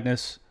and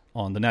Magnus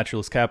on The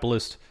Naturalist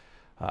Capitalist.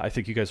 I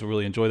think you guys will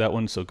really enjoy that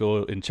one, so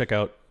go and check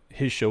out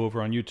his show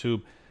over on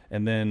YouTube.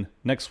 And then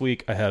next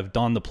week, I have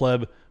Don the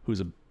Pleb, who's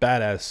a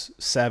badass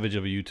savage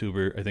of a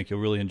YouTuber. I think you'll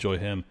really enjoy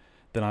him.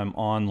 Then I'm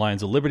on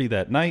Lions of Liberty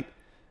that night.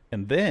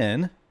 And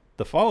then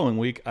the following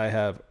week, I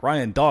have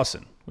Ryan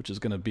Dawson, which is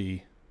going to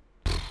be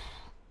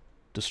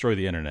destroy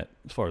the internet,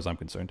 as far as I'm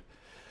concerned.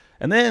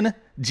 And then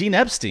Gene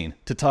Epstein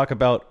to talk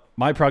about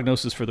my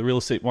prognosis for the real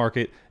estate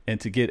market and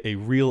to get a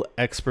real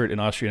expert in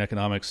Austrian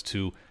economics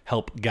to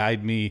help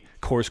guide me,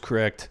 course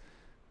correct,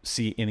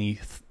 see any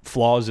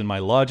flaws in my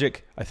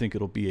logic. I think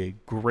it'll be a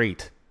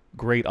great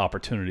great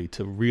opportunity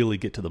to really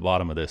get to the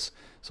bottom of this.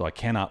 So I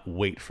cannot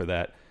wait for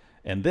that.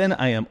 And then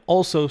I am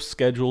also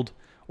scheduling,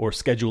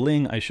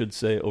 I should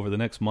say, over the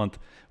next month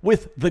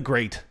with the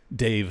great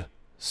Dave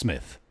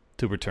Smith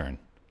to return.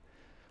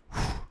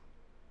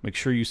 Make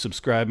sure you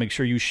subscribe. Make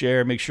sure you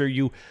share. Make sure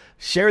you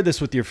share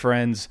this with your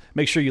friends.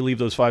 Make sure you leave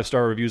those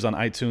 5-star reviews on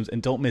iTunes.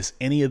 And don't miss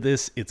any of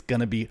this. It's going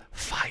to be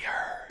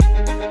fire.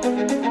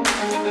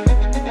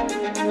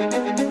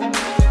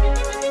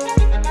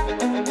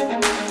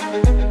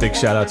 Big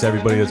shout out to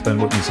everybody that's been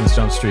with me since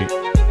Jump Street.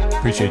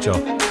 Appreciate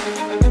y'all.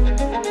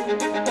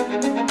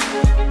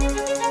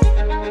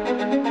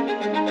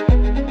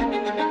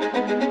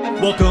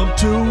 Welcome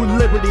to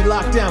Liberty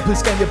Lockdown. Please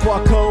scan your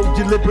barcode.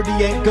 Your liberty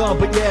ain't gone,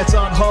 but yeah, it's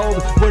on hold.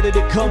 Where did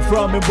it come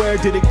from and where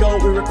did it go?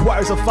 It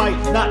requires a fight,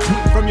 not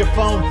tweeting from your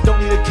phone.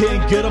 Don't need a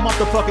king, get him off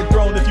the fucking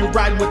throne. If you're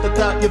riding with the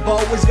thought, you've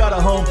always got a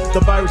home.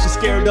 The virus you're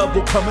scared of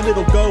will come and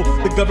it'll go.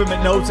 The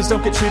government knows, just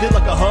don't get treated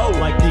like a hoe.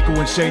 Like Nico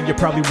and Shane, you're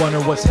probably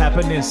wondering what's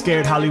happening.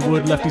 Scared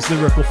Hollywood lefties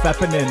lyrical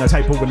fapping. A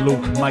typo with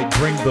Luke might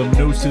bring the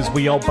nooses.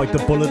 We all bite the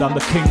bullet, I'm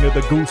the king of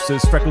the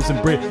gooses. Freckles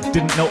and Brit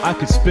didn't know I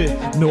could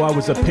spit. Knew I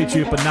was a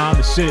patriot, but now I'm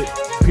the shit.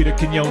 Peter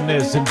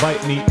Quinones,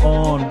 invite me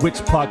on. Which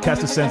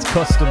podcaster sends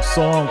custom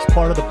songs?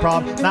 Part of the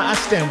problem? Nah, I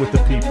stand with the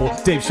people.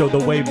 Dave showed the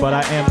way, but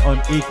I am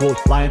unequal.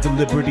 Lions of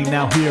Liberty,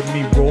 now hear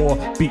me roar.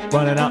 Beat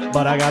running out,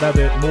 but I got a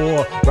bit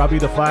more. Robbie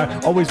the Fire,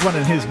 always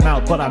running his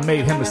mouth, but I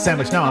made him a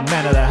sandwich, now I'm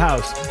man of the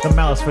house. The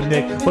malice for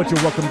Nick, but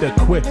you're welcome to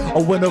quit. I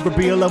went over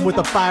BLM with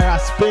the fire I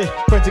spit.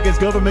 Friends against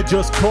government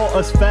just call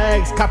us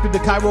fags. Copied the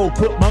Cairo,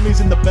 put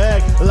mummies in the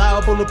bag.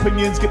 Liable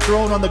opinions get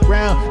thrown on the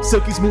ground.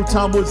 Silky Smooth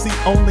Tom was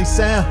the only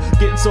sound.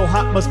 Getting so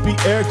hot must be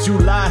Eric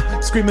July.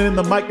 Screaming in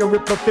the mic, a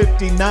rip for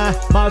 59.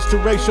 Miles to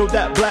ratio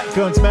that black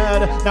guns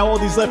matter. Now all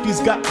these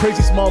lefties got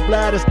crazy small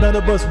bladders. None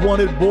of us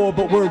wanted war,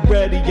 but we're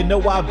ready. You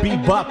know I be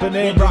bopping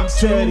and rock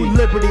steady.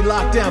 Liberty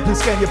Lockdown, please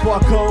scan your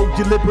barcode.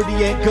 Your liberty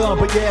ain't gone,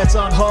 but yeah, it's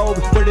on hold.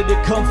 Where did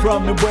it come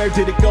from and where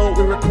did it go?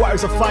 It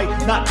requires a fight,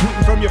 not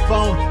tweeting from your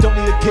phone. Don't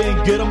need a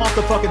king, get him off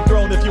the fucking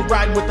throne. If you're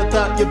riding with the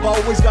thought, you've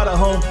always got a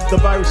home. The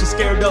virus you're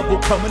scared of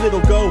will come and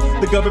it'll go.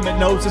 The government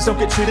knows, just don't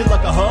get treated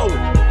like a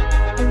hoe.